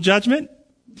legal judgment?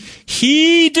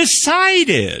 He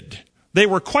decided they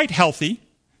were quite healthy,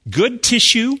 good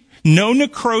tissue, no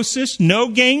necrosis, no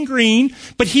gangrene,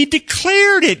 but he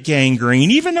declared it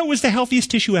gangrene, even though it was the healthiest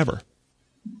tissue ever.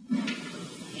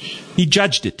 He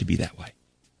judged it to be that way.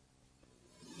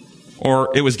 Or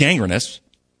it was gangrenous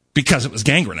because it was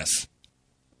gangrenous.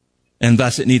 And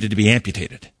thus it needed to be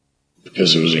amputated.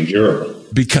 Because it was incurable.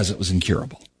 Because it was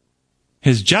incurable.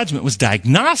 His judgment was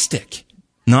diagnostic,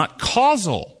 not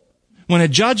causal. When a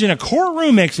judge in a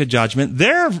courtroom makes a judgment,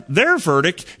 their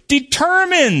verdict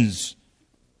determines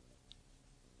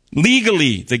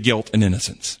legally the guilt and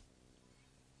innocence.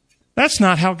 That's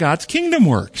not how God's kingdom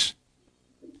works.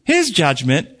 His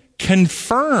judgment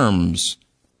confirms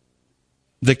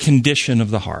the condition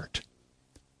of the heart.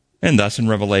 And thus in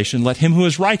Revelation, let him who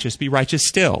is righteous be righteous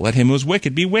still. Let him who is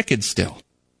wicked be wicked still.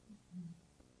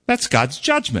 That's God's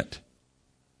judgment.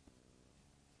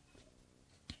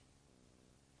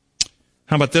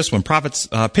 How about this one?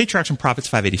 Patriarchs and Prophets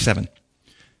 587.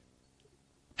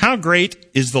 How great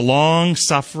is the long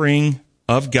suffering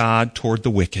of God toward the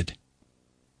wicked.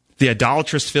 The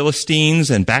idolatrous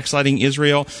Philistines and backsliding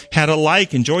Israel had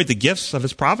alike enjoyed the gifts of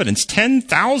his providence.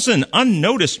 10,000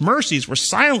 unnoticed mercies were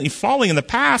silently falling in the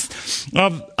path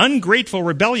of ungrateful,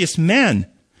 rebellious men.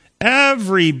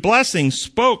 Every blessing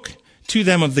spoke to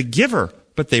them of the giver,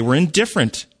 but they were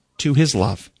indifferent to his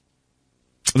love.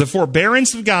 The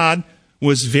forbearance of God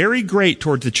was very great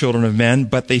toward the children of men,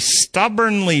 but they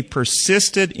stubbornly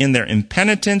persisted in their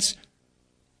impenitence.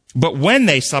 But when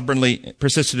they stubbornly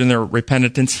persisted in their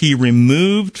repentance, he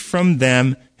removed from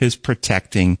them his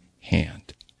protecting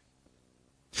hand.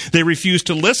 They refused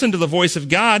to listen to the voice of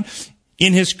God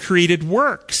in his created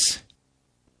works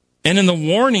and in the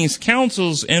warnings,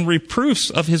 counsels, and reproofs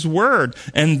of his word.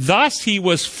 And thus he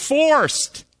was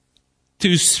forced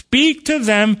to speak to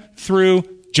them through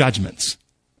judgments.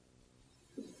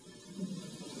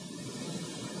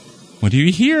 What do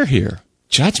you hear here?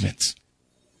 Judgments.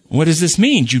 What does this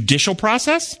mean? Judicial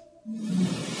process?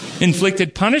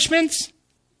 Inflicted punishments?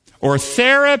 Or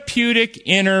therapeutic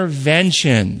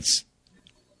interventions?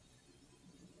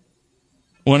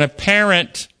 When a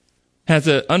parent has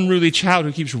an unruly child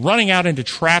who keeps running out into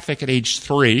traffic at age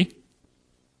 3,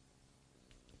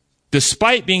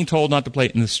 despite being told not to play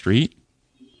it in the street,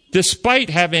 despite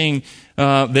having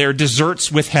their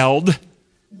desserts withheld,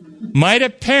 might a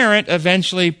parent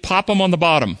eventually pop them on the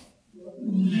bottom?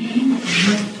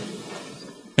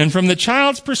 And from the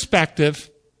child's perspective,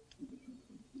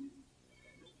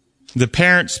 the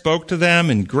parent spoke to them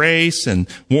in grace and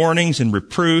warnings and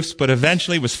reproofs, but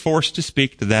eventually was forced to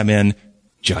speak to them in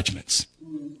judgments.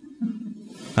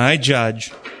 I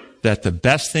judge that the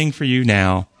best thing for you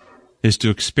now is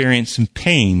to experience some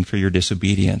pain for your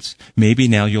disobedience. Maybe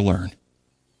now you'll learn.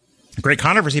 Great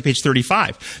Controversy, page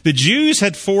 35. The Jews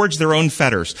had forged their own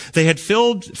fetters. They had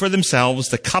filled for themselves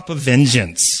the cup of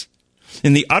vengeance.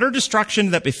 In the utter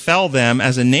destruction that befell them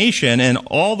as a nation and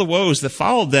all the woes that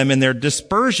followed them in their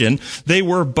dispersion, they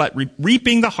were but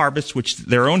reaping the harvest which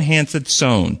their own hands had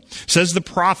sown. Says the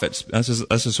prophets, this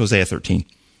is Hosea 13.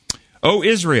 O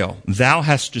Israel, thou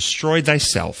hast destroyed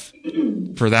thyself,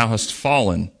 for thou hast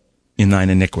fallen in thine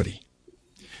iniquity.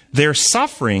 Their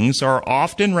sufferings are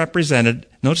often represented,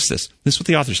 notice this is what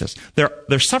the author says,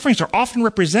 their sufferings are often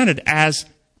represented as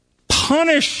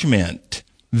punishment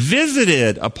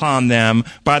visited upon them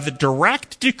by the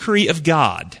direct decree of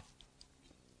God.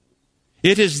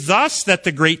 It is thus that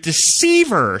the great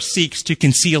deceiver seeks to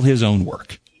conceal his own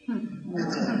work.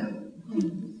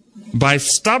 By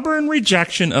stubborn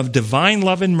rejection of divine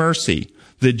love and mercy,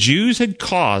 the Jews had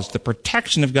caused the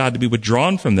protection of God to be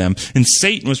withdrawn from them, and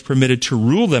Satan was permitted to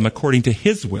rule them according to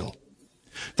his will.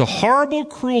 The horrible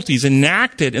cruelties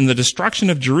enacted in the destruction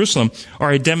of Jerusalem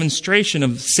are a demonstration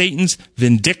of Satan's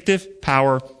vindictive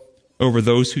power over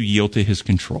those who yield to his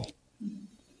control.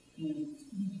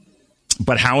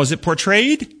 But how is it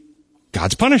portrayed?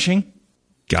 God's punishing.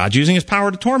 God's using his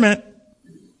power to torment.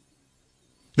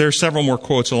 There are several more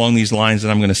quotes along these lines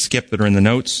that I'm going to skip that are in the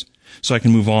notes so I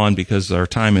can move on because our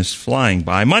time is flying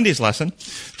by. Monday's lesson,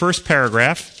 first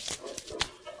paragraph.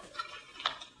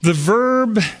 The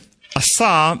verb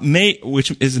asa,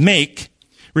 which is make,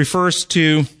 refers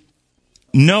to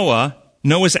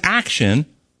Noah's action,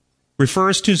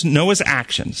 refers to Noah's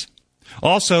actions.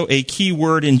 Also a key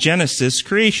word in Genesis'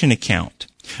 creation account.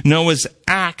 Noah's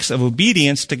acts of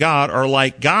obedience to God are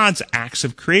like God's acts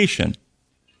of creation.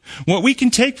 What we can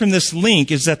take from this link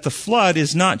is that the flood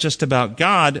is not just about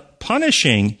God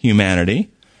punishing humanity,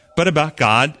 but about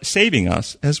God saving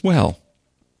us as well.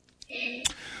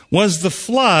 Was the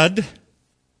flood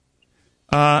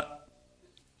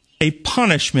a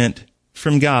punishment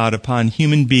from God upon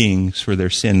human beings for their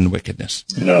sin and wickedness?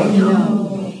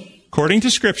 No. According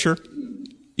to Scripture,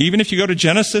 even if you go to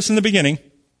Genesis in the beginning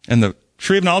and the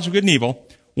tree of knowledge of good and evil,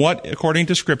 what, according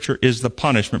to Scripture, is the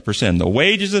punishment for sin? The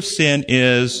wages of sin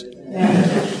is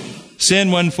death.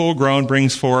 Sin, when full grown,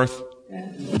 brings forth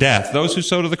death. Those who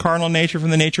sow to the carnal nature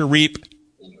from the nature reap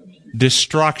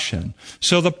destruction.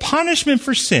 So the punishment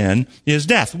for sin is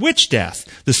death. Which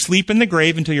death? The sleep in the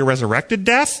grave until you're resurrected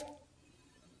death?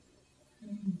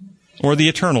 Or the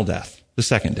eternal death? The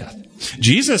second death.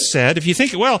 Jesus said, if you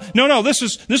think, this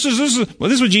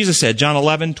is what Jesus said, John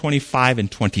 11, 25 and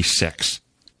 26.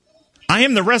 I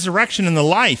am the resurrection and the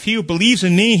life. He who believes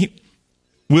in me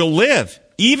will live,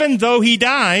 even though he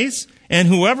dies, and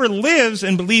whoever lives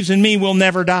and believes in me will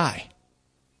never die.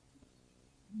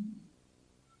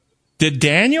 Would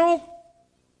Daniel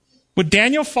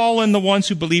fall in the ones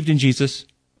who believed in Jesus?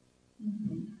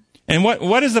 And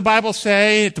what does the Bible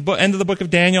say at the end of the book of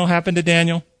Daniel happened to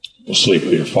Daniel? You'll sleep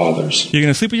with your fathers. You're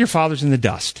going to sleep with your fathers in the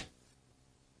dust.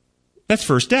 That's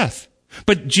first death.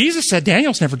 But Jesus said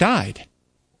Daniel's never died.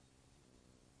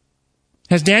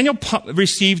 Has Daniel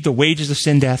received the wages of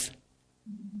sin, death?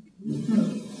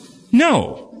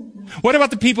 No. What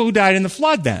about the people who died in the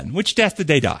flood then? Which death did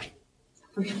they die?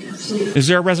 Is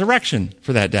there a resurrection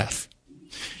for that death?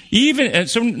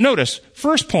 So notice,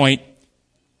 first point,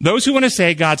 those who want to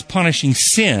say God's punishing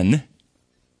sin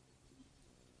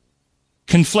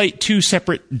conflate two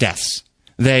separate deaths.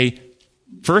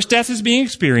 First death is being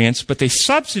experienced, but they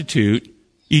substitute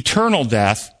eternal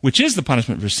death, which is the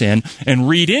punishment for sin, and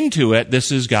read into it,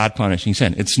 this is God punishing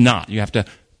sin. It's not. You have to,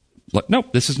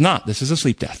 nope, this is not. This is a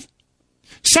sleep death.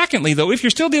 Secondly, though, if you're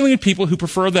still dealing with people who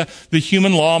prefer the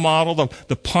human law model,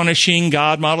 the punishing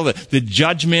God model, the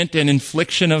judgment and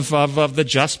infliction of the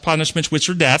just punishments, which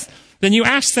are death, then you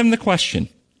ask them the question,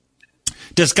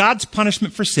 does God's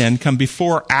punishment for sin come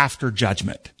before or after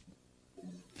judgment?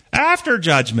 After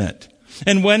judgment.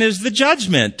 And when is the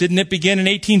judgment? Didn't it begin in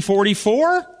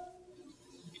 1844?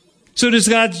 So does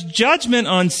God's judgment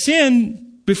on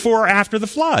sin before or after the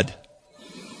flood?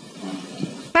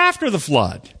 After the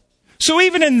flood. So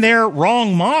even in their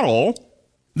wrong model,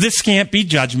 this can't be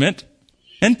judgment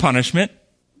and punishment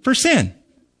for sin,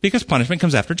 because punishment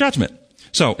comes after judgment.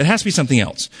 So it has to be something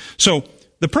else. So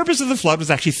the purpose of the flood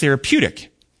was actually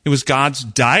therapeutic. It was God's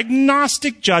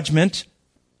diagnostic judgment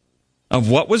of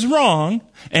what was wrong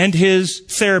and his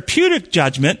therapeutic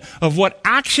judgment of what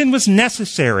action was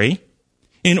necessary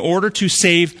in order to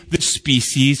save the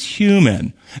species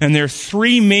human. And there are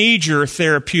three major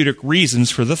therapeutic reasons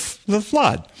for the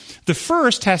flood. The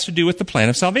first has to do with the plan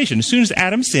of salvation. As soon as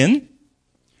Adam sinned,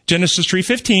 Genesis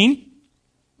 3:15,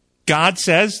 God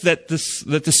says that the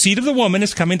seed of the woman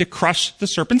is coming to crush the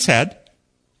serpent's head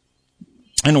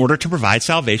in order to provide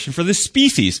salvation for the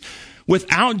species.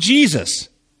 Without Jesus,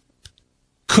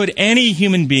 could any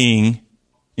human being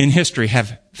in history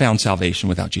have found salvation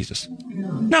without Jesus?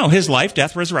 No, his life,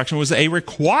 death, resurrection was a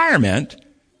requirement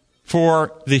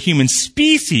for the human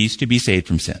species to be saved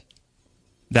from sin.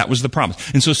 That was the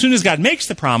promise. And so as soon as God makes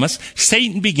the promise,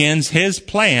 Satan begins his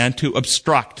plan to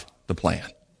obstruct the plan.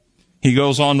 He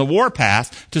goes on the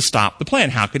warpath to stop the plan.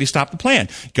 How could he stop the plan?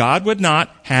 God would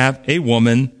not have a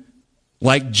woman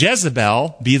like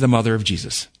Jezebel be the mother of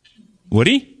Jesus. Would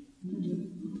he?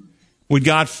 Would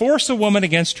God force a woman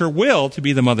against her will to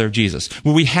be the mother of Jesus?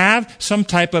 Will we have some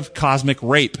type of cosmic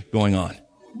rape going on?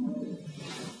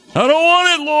 I don't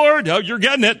want it, Lord. Oh, you're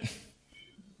getting it.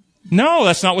 No,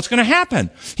 that's not what's going to happen.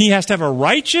 He has to have a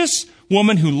righteous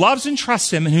woman who loves and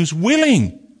trusts him and who's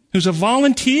willing, who's a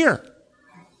volunteer.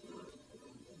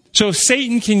 So if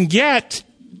Satan can get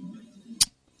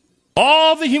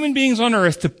all the human beings on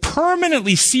earth to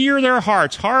permanently sear their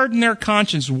hearts, harden their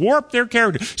conscience, warp their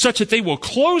character, such that they will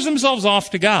close themselves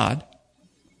off to God,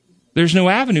 there's no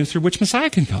avenue through which Messiah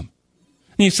can come.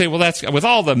 And you say, well, that's with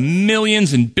all the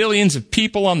millions and billions of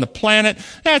people on the planet,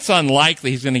 that's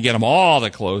unlikely he's going to get them all to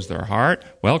close their heart.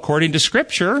 Well, according to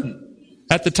Scripture,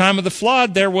 at the time of the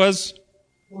flood, there was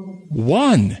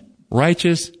one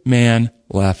righteous man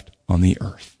left on the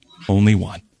earth. Only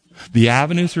one. The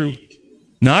avenue through,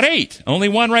 not 8, only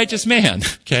one righteous man.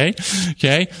 Okay?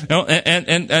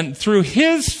 And through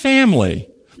his family,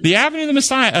 the avenue of the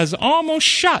Messiah is almost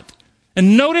shut.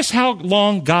 And notice how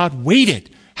long God waited.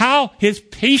 How his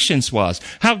patience was,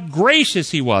 how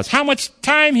gracious he was, how much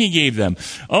time he gave them.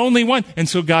 Only one. And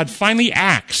so God finally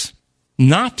acts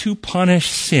not to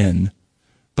punish sin,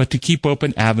 but to keep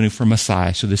open avenue for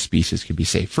Messiah so the species could be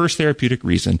saved. First therapeutic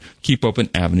reason, keep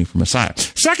open avenue for Messiah.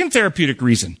 Second therapeutic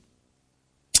reason,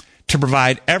 to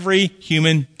provide every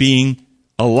human being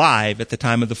alive at the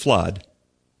time of the flood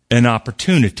an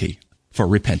opportunity for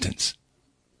repentance.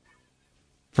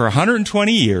 For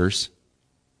 120 years,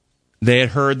 they had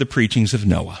heard the preachings of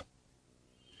Noah.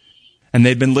 And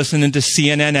they'd been listening to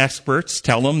CNN experts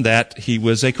tell them that he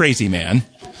was a crazy man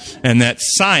and that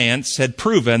science had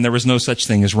proven there was no such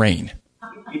thing as rain.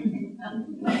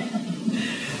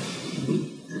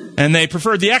 And they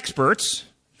preferred the experts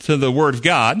to the Word of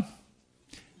God.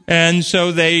 And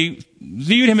so they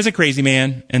viewed him as a crazy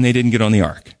man and they didn't get on the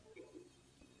ark.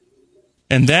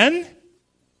 And then,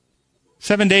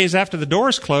 7 days after the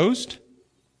doors closed,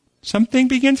 something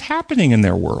begins happening in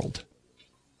their world.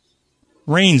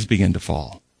 Rains begin to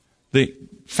fall. The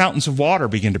fountains of water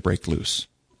begin to break loose.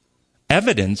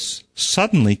 Evidence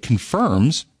suddenly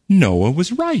confirms Noah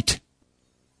was right.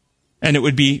 And it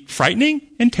would be frightening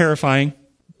and terrifying.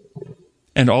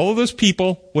 And all of those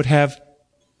people would have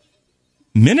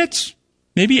minutes,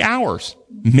 maybe hours,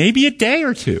 maybe a day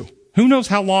or two. Who knows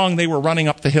how long they were running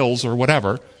up the hills or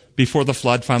whatever before the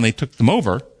flood finally took them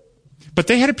over. But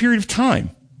they had a period of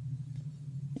time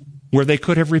where they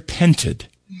could have repented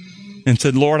and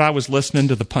said, Lord, I was listening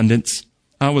to the pundits.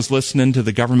 I was listening to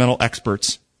the governmental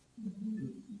experts,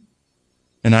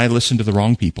 and I listened to the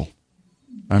wrong people.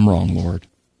 I'm wrong, Lord.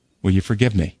 Will you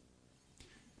forgive me?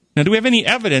 Now, do we have any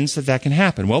evidence that that can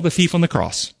happen? Well, the thief on the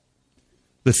cross.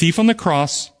 The thief on the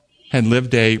cross had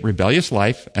lived a rebellious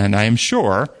life, and I am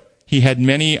sure he had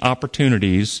many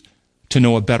opportunities to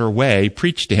know a better way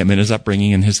preached to him in his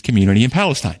upbringing in his community in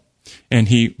Palestine. And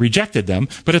he rejected them.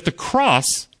 But at the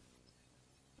cross,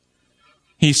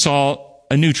 he saw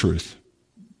a new truth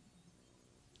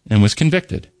and was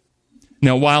convicted.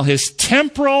 Now, while his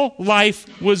temporal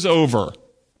life was over,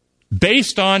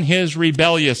 based on his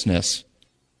rebelliousness,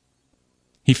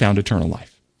 he found eternal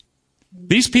life.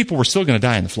 These people were still going to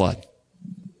die in the flood.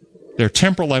 Their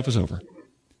temporal life was over.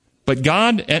 But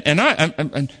God, and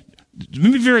let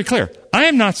me be very clear, I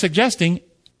am not suggesting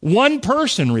one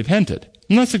person repented.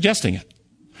 I'm not suggesting it.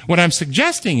 What I'm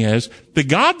suggesting is the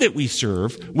God that we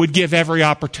serve would give every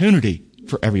opportunity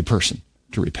for every person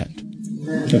to repent.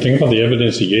 And think about the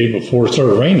evidence he gave before it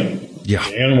started raining. Yeah.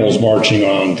 The animals marching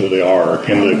onto the ark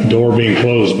and the door being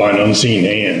closed by an unseen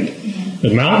hand.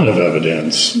 The mountain of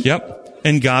evidence. Yep.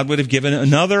 And God would have given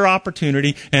another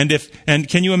opportunity. And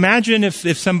can you imagine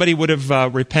if somebody would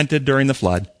have repented during the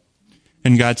flood?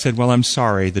 And God said, well, I'm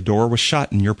sorry, the door was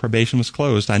shut and your probation was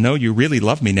closed. I know you really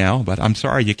love me now, but I'm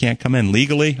sorry, you can't come in.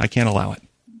 Legally, I can't allow it.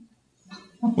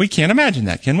 We can't imagine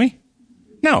that, can we?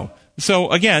 No.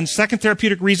 So again, second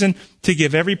therapeutic reason to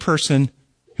give every person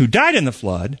who died in the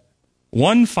flood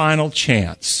one final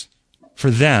chance for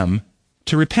them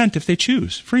to repent if they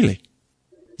choose freely.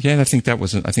 Yeah, I think it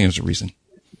was a reason.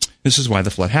 This is why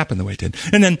the flood happened the way it did.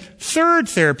 And then third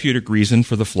therapeutic reason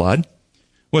for the flood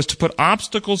was to put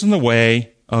obstacles in the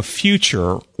way of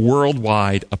future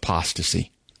worldwide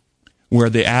apostasy. Where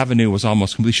the avenue was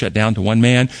almost completely shut down to one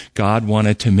man, God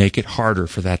wanted to make it harder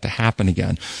for that to happen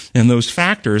again. And those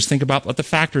factors, think about what the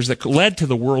factors that led to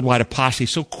the worldwide apostasy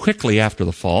so quickly after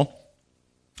the fall.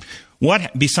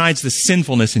 What, besides the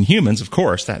sinfulness in humans, of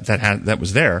course, that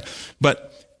was there, but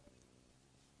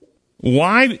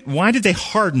why did they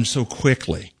harden so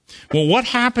quickly? Well, what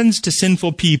happens to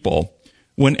sinful people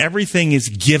when everything is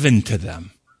given to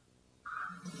them?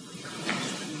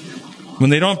 When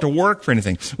they don't have to work for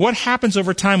anything? What happens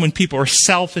over time when people are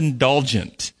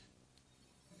self-indulgent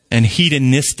and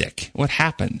hedonistic? What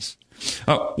happens?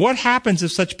 What happens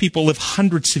if such people live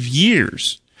hundreds of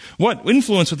years? What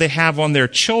influence would they have on their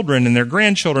children and their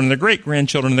grandchildren and their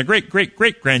great-grandchildren and their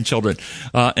great-great-great-grandchildren?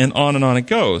 And on it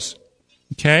goes.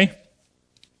 Okay?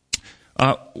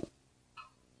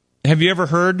 Have you ever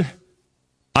heard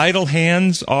idle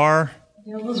hands are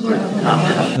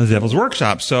the devil's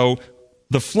workshop? So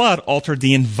the flood altered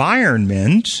the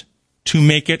environment to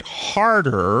make it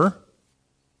harder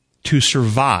to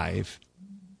survive,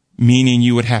 meaning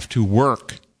you would have to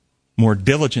work more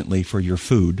diligently for your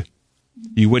food.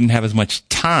 You wouldn't have as much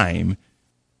time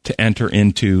to enter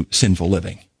into sinful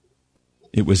living.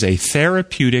 It was a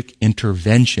therapeutic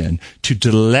intervention to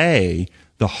delay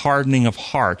the hardening of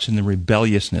hearts and the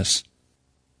rebelliousness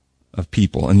of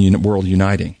people and the world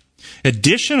uniting.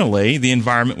 Additionally, the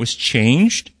environment was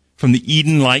changed from the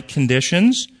Eden-like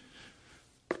conditions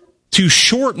to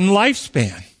shorten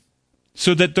lifespan,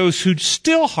 so that those who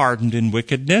still hardened in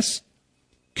wickedness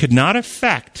could not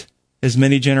affect as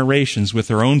many generations with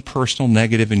their own personal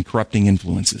negative and corrupting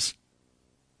influences.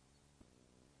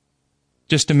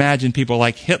 Just imagine people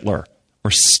like Hitler or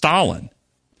Stalin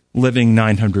living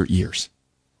 900 years.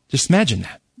 Just imagine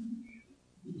that.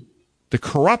 The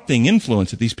corrupting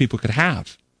influence that these people could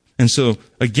have. And so,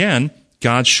 again,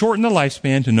 God shortened the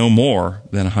lifespan to no more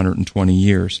than 120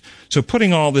 years. So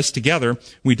putting all this together,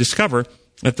 we discover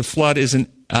that the flood is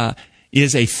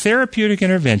a therapeutic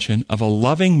intervention of a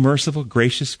loving, merciful,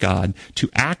 gracious God to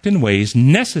act in ways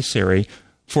necessary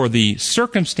for the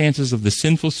circumstances of the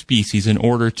sinful species in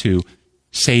order to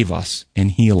save us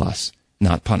and heal us,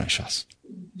 not punish us.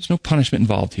 There's no punishment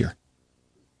involved here.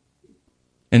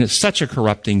 And it's such a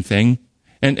corrupting thing.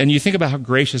 And you think about how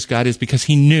gracious God is because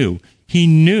He knew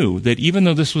that even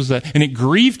though this was and it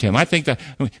grieved Him. I think that,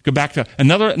 go back to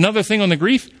another thing on the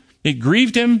grief. It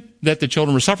grieved Him that the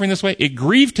children were suffering this way. It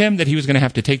grieved Him that He was going to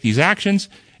have to take these actions.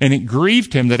 And it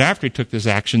grieved Him that after He took these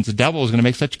actions, the devil was going to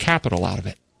make such capital out of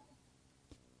it.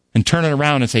 And turn it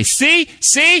around and say, see,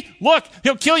 look,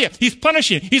 He'll kill you. He's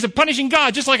punishing you. He's a punishing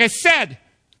God, just like I said.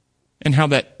 And how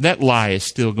that lie is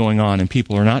still going on and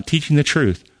people are not teaching the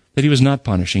truth, that He was not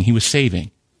punishing, He was saving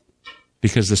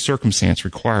because the circumstance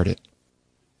required it.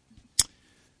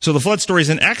 So the flood story is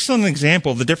an excellent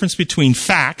example of the difference between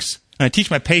facts, and I teach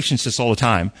my patients this all the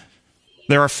time.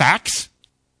 There are facts.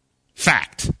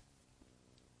 Fact.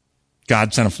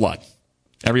 God sent a flood.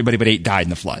 Everybody but 8 died in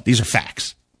the flood. These are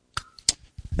facts.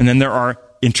 And then there are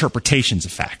interpretations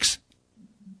of facts.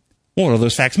 Well, what do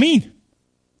those facts mean?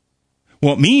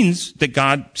 Well, it means that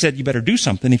God said you better do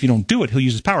something. If you don't do it, he'll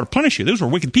use his power to punish you. Those were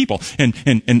wicked people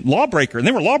and lawbreakers. And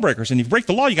they were lawbreakers. And if you break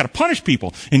the law, you got to punish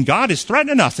people. And God is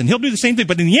threatening us, and he'll do the same thing.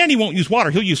 But in the end, he won't use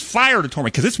water. He'll use fire to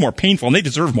torment because it's more painful and they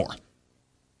deserve more.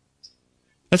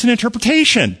 That's an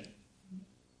interpretation.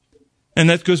 And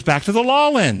that goes back to the law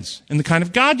lens and the kind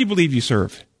of God you believe you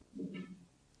serve.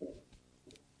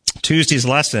 Tuesday's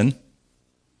lesson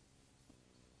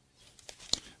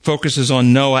focuses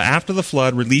on Noah after the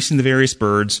flood, releasing the various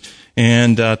birds,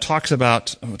 and talks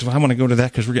about, do I want to go to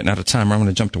that? Because we're getting out of time. I'm going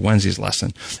to jump to Wednesday's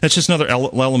lesson. That's just another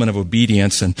element of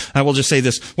obedience. And I will just say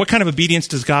this. What kind of obedience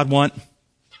does God want?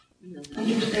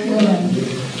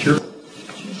 Sure.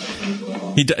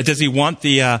 Does he want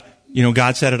the,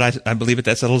 God said it, I believe it,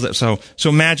 that settles it. So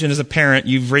imagine as a parent,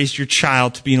 you've raised your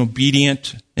child to be an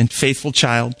obedient and faithful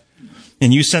child,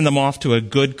 and you send them off to a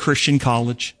good Christian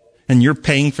college, and you're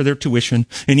paying for their tuition.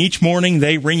 And each morning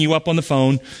they ring you up on the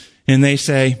phone and they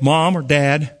say, Mom or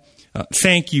Dad,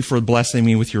 thank you for blessing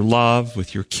me with your love,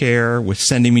 with your care, with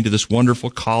sending me to this wonderful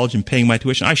college and paying my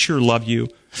tuition. I sure love you.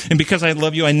 And because I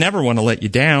love you, I never want to let you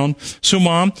down. So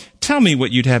Mom, tell me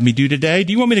what you'd have me do today.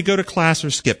 Do you want me to go to class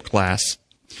or skip class?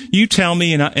 You tell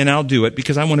me and I'll do it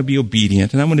because I want to be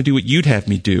obedient and I want to do what you'd have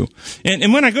me do.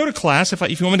 And when I go to class, if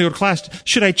you want me to go to class,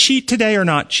 should I cheat today or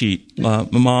not cheat,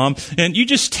 Mom? And you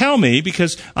just tell me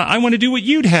because I want to do what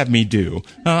you'd have me do.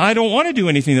 I don't want to do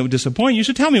anything that would disappoint you,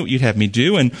 so tell me what you'd have me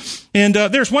do. And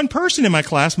there's one person in my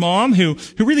class, Mom, who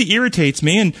really irritates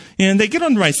me and they get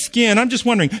under my skin. I'm just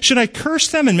wondering, should I curse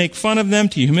them and make fun of them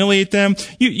to humiliate them?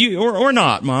 Or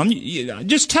not, Mom?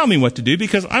 Just tell me what to do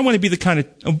because I want to be the kind of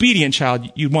obedient child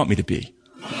you'd want me to be.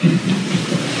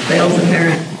 Fails the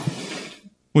parent.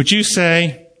 Would you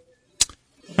say,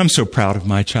 I'm so proud of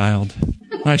my child.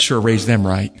 I sure raised them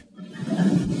right.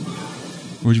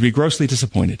 Or would you be grossly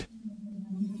disappointed?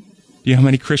 Do you know how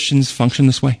many Christians function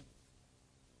this way?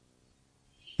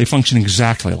 They function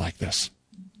exactly like this.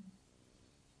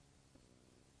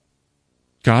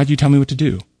 God, you tell me what to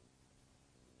do.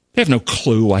 They have no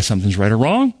clue why something's right or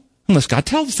wrong. Unless God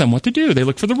tells them what to do. They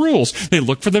look for the rules. They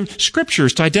look for the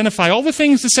scriptures to identify all the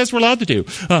things that says we're allowed to do.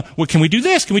 Well, can we do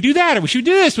this? Can we do that? Or we should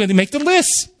do this. They make the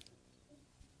lists.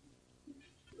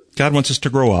 God wants us to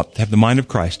grow up, to have the mind of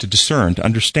Christ, to discern, to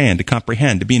understand, to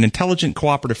comprehend, to be an intelligent,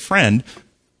 cooperative friend,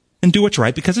 and do what's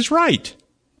right because it's right.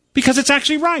 Because it's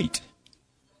actually right.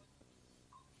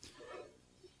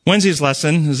 Wednesday's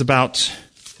lesson is about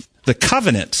the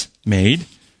covenant made.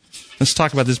 Let's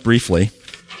talk about this briefly.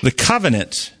 The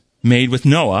covenant made with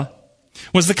Noah.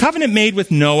 Was the covenant made with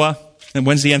Noah, and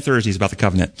Wednesday and Thursday is about the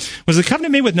covenant. Was the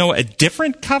covenant made with Noah a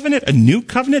different covenant, a new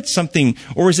covenant, something,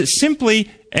 or is it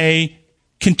simply a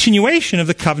continuation of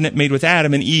the covenant made with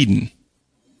Adam in Eden?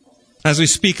 As we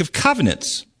speak of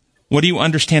covenants, what do you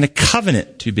understand a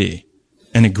covenant to be?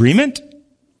 An agreement?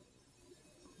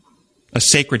 A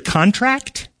sacred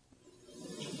contract?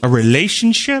 A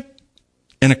relationship?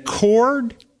 An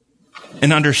accord?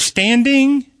 An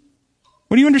understanding?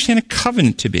 What do you understand a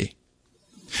covenant to be?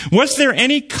 Was there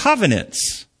any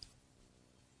covenants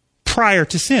prior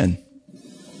to sin?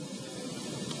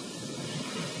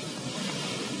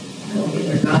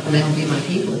 They're not going to be my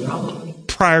people, probably.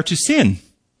 Prior to sin.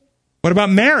 What about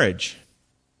marriage?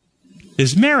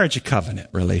 Is marriage a covenant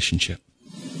relationship?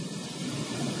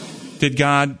 Did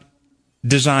God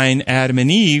design Adam and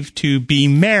Eve to be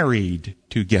married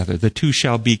together? The two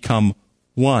shall become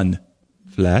one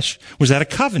flesh. Was that a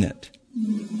covenant?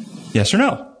 Yes or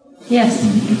no? Yes.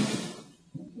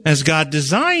 As God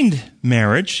designed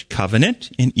marriage,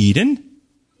 covenant, in Eden,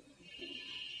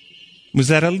 was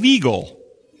that a legal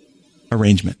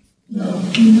arrangement? No.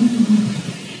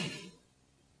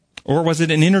 Or was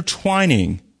it an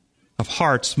intertwining of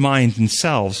hearts, minds, and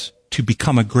selves to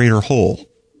become a greater whole?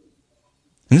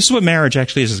 And this is what marriage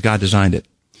actually is as God designed it.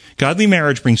 Godly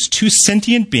marriage brings two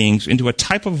sentient beings into a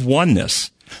type of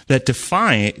oneness that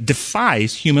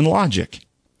defies human logic.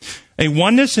 A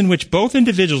oneness in which both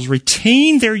individuals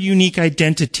retain their unique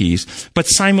identities, but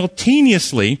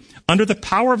simultaneously, under the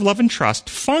power of love and trust,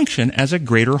 function as a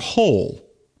greater whole.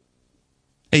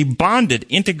 A bonded,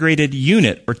 integrated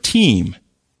unit or team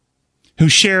who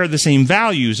share the same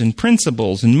values and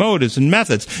principles and motives and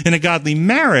methods. In a godly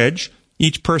marriage,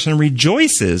 each person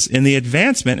rejoices in the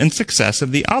advancement and success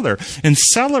of the other and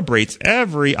celebrates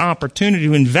every opportunity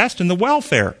to invest in the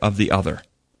welfare of the other.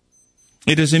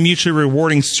 It is a mutually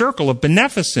rewarding circle of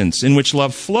beneficence in which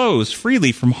love flows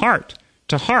freely from heart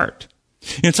to heart.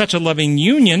 In such a loving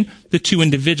union, the two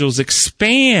individuals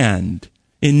expand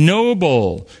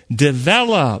ennoble,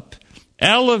 develop,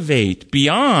 elevate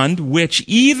beyond which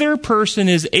either person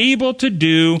is able to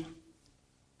do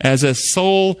as a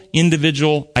sole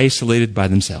individual isolated by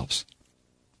themselves.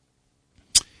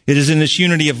 It is in this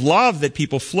unity of love that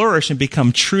people flourish and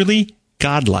become truly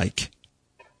godlike.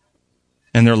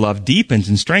 And their love deepens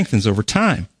and strengthens over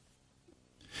time.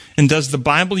 And does the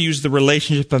Bible use the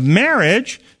relationship of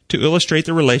marriage to illustrate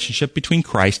the relationship between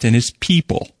Christ and his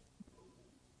people?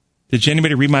 Did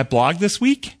anybody read my blog this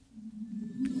week?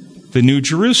 The New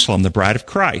Jerusalem, the bride of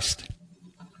Christ.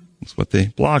 That's what the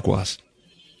blog was.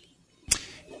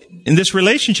 And this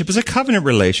relationship is a covenant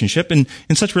relationship, and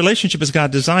in such relationship as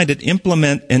God designed it,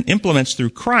 implements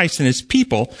through Christ and his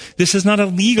people, this is not a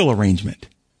legal arrangement.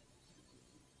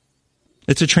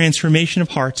 It's a transformation of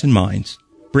hearts and minds,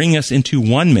 bringing us into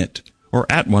one-ment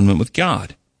or at one-ment with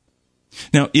God.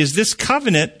 Now, is this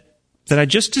covenant that I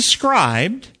just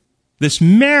described, this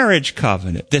marriage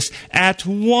covenant, this at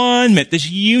one-ment,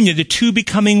 this union, the two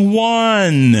becoming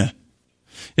one,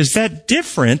 is that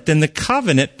different than the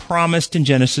covenant promised in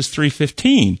Genesis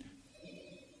 3:15?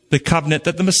 The covenant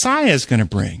that the Messiah is going to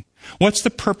bring. What's the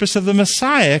purpose of the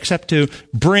Messiah except to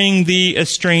bring the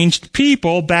estranged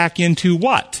people back into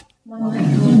what?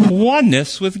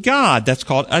 Oneness with God. That's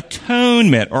called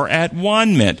atonement or at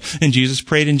one-ment. And Jesus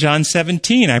prayed in John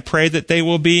 17, I pray that they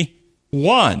will be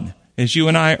one, as you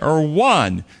and I are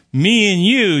one. Me and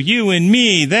you and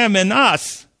me, them and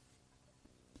us.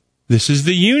 This is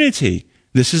the unity.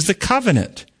 This is the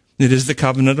covenant. It is the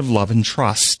covenant of love and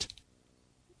trust.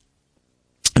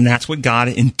 And that's what God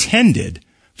intended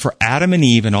for Adam and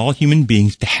Eve and all human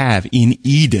beings to have in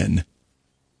Eden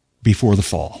before the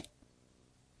fall.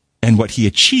 And what he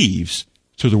achieves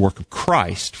through the work of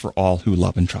Christ for all who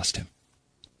love and trust him.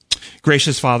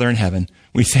 Gracious Father in heaven,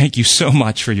 we thank you so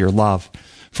much for your love,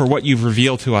 for what you've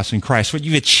revealed to us in Christ, what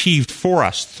you've achieved for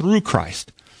us through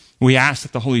Christ. We ask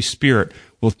that the Holy Spirit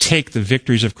will take the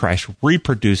victories of Christ,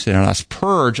 reproduce it in us,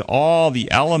 purge all the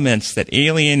elements that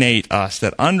alienate us,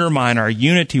 that undermine our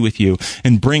unity with you,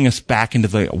 and bring us back into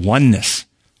the oneness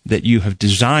that you have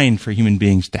designed for human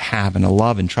beings to have in a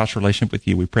love and trust relationship with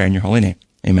you. We pray in your holy name.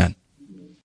 Amen.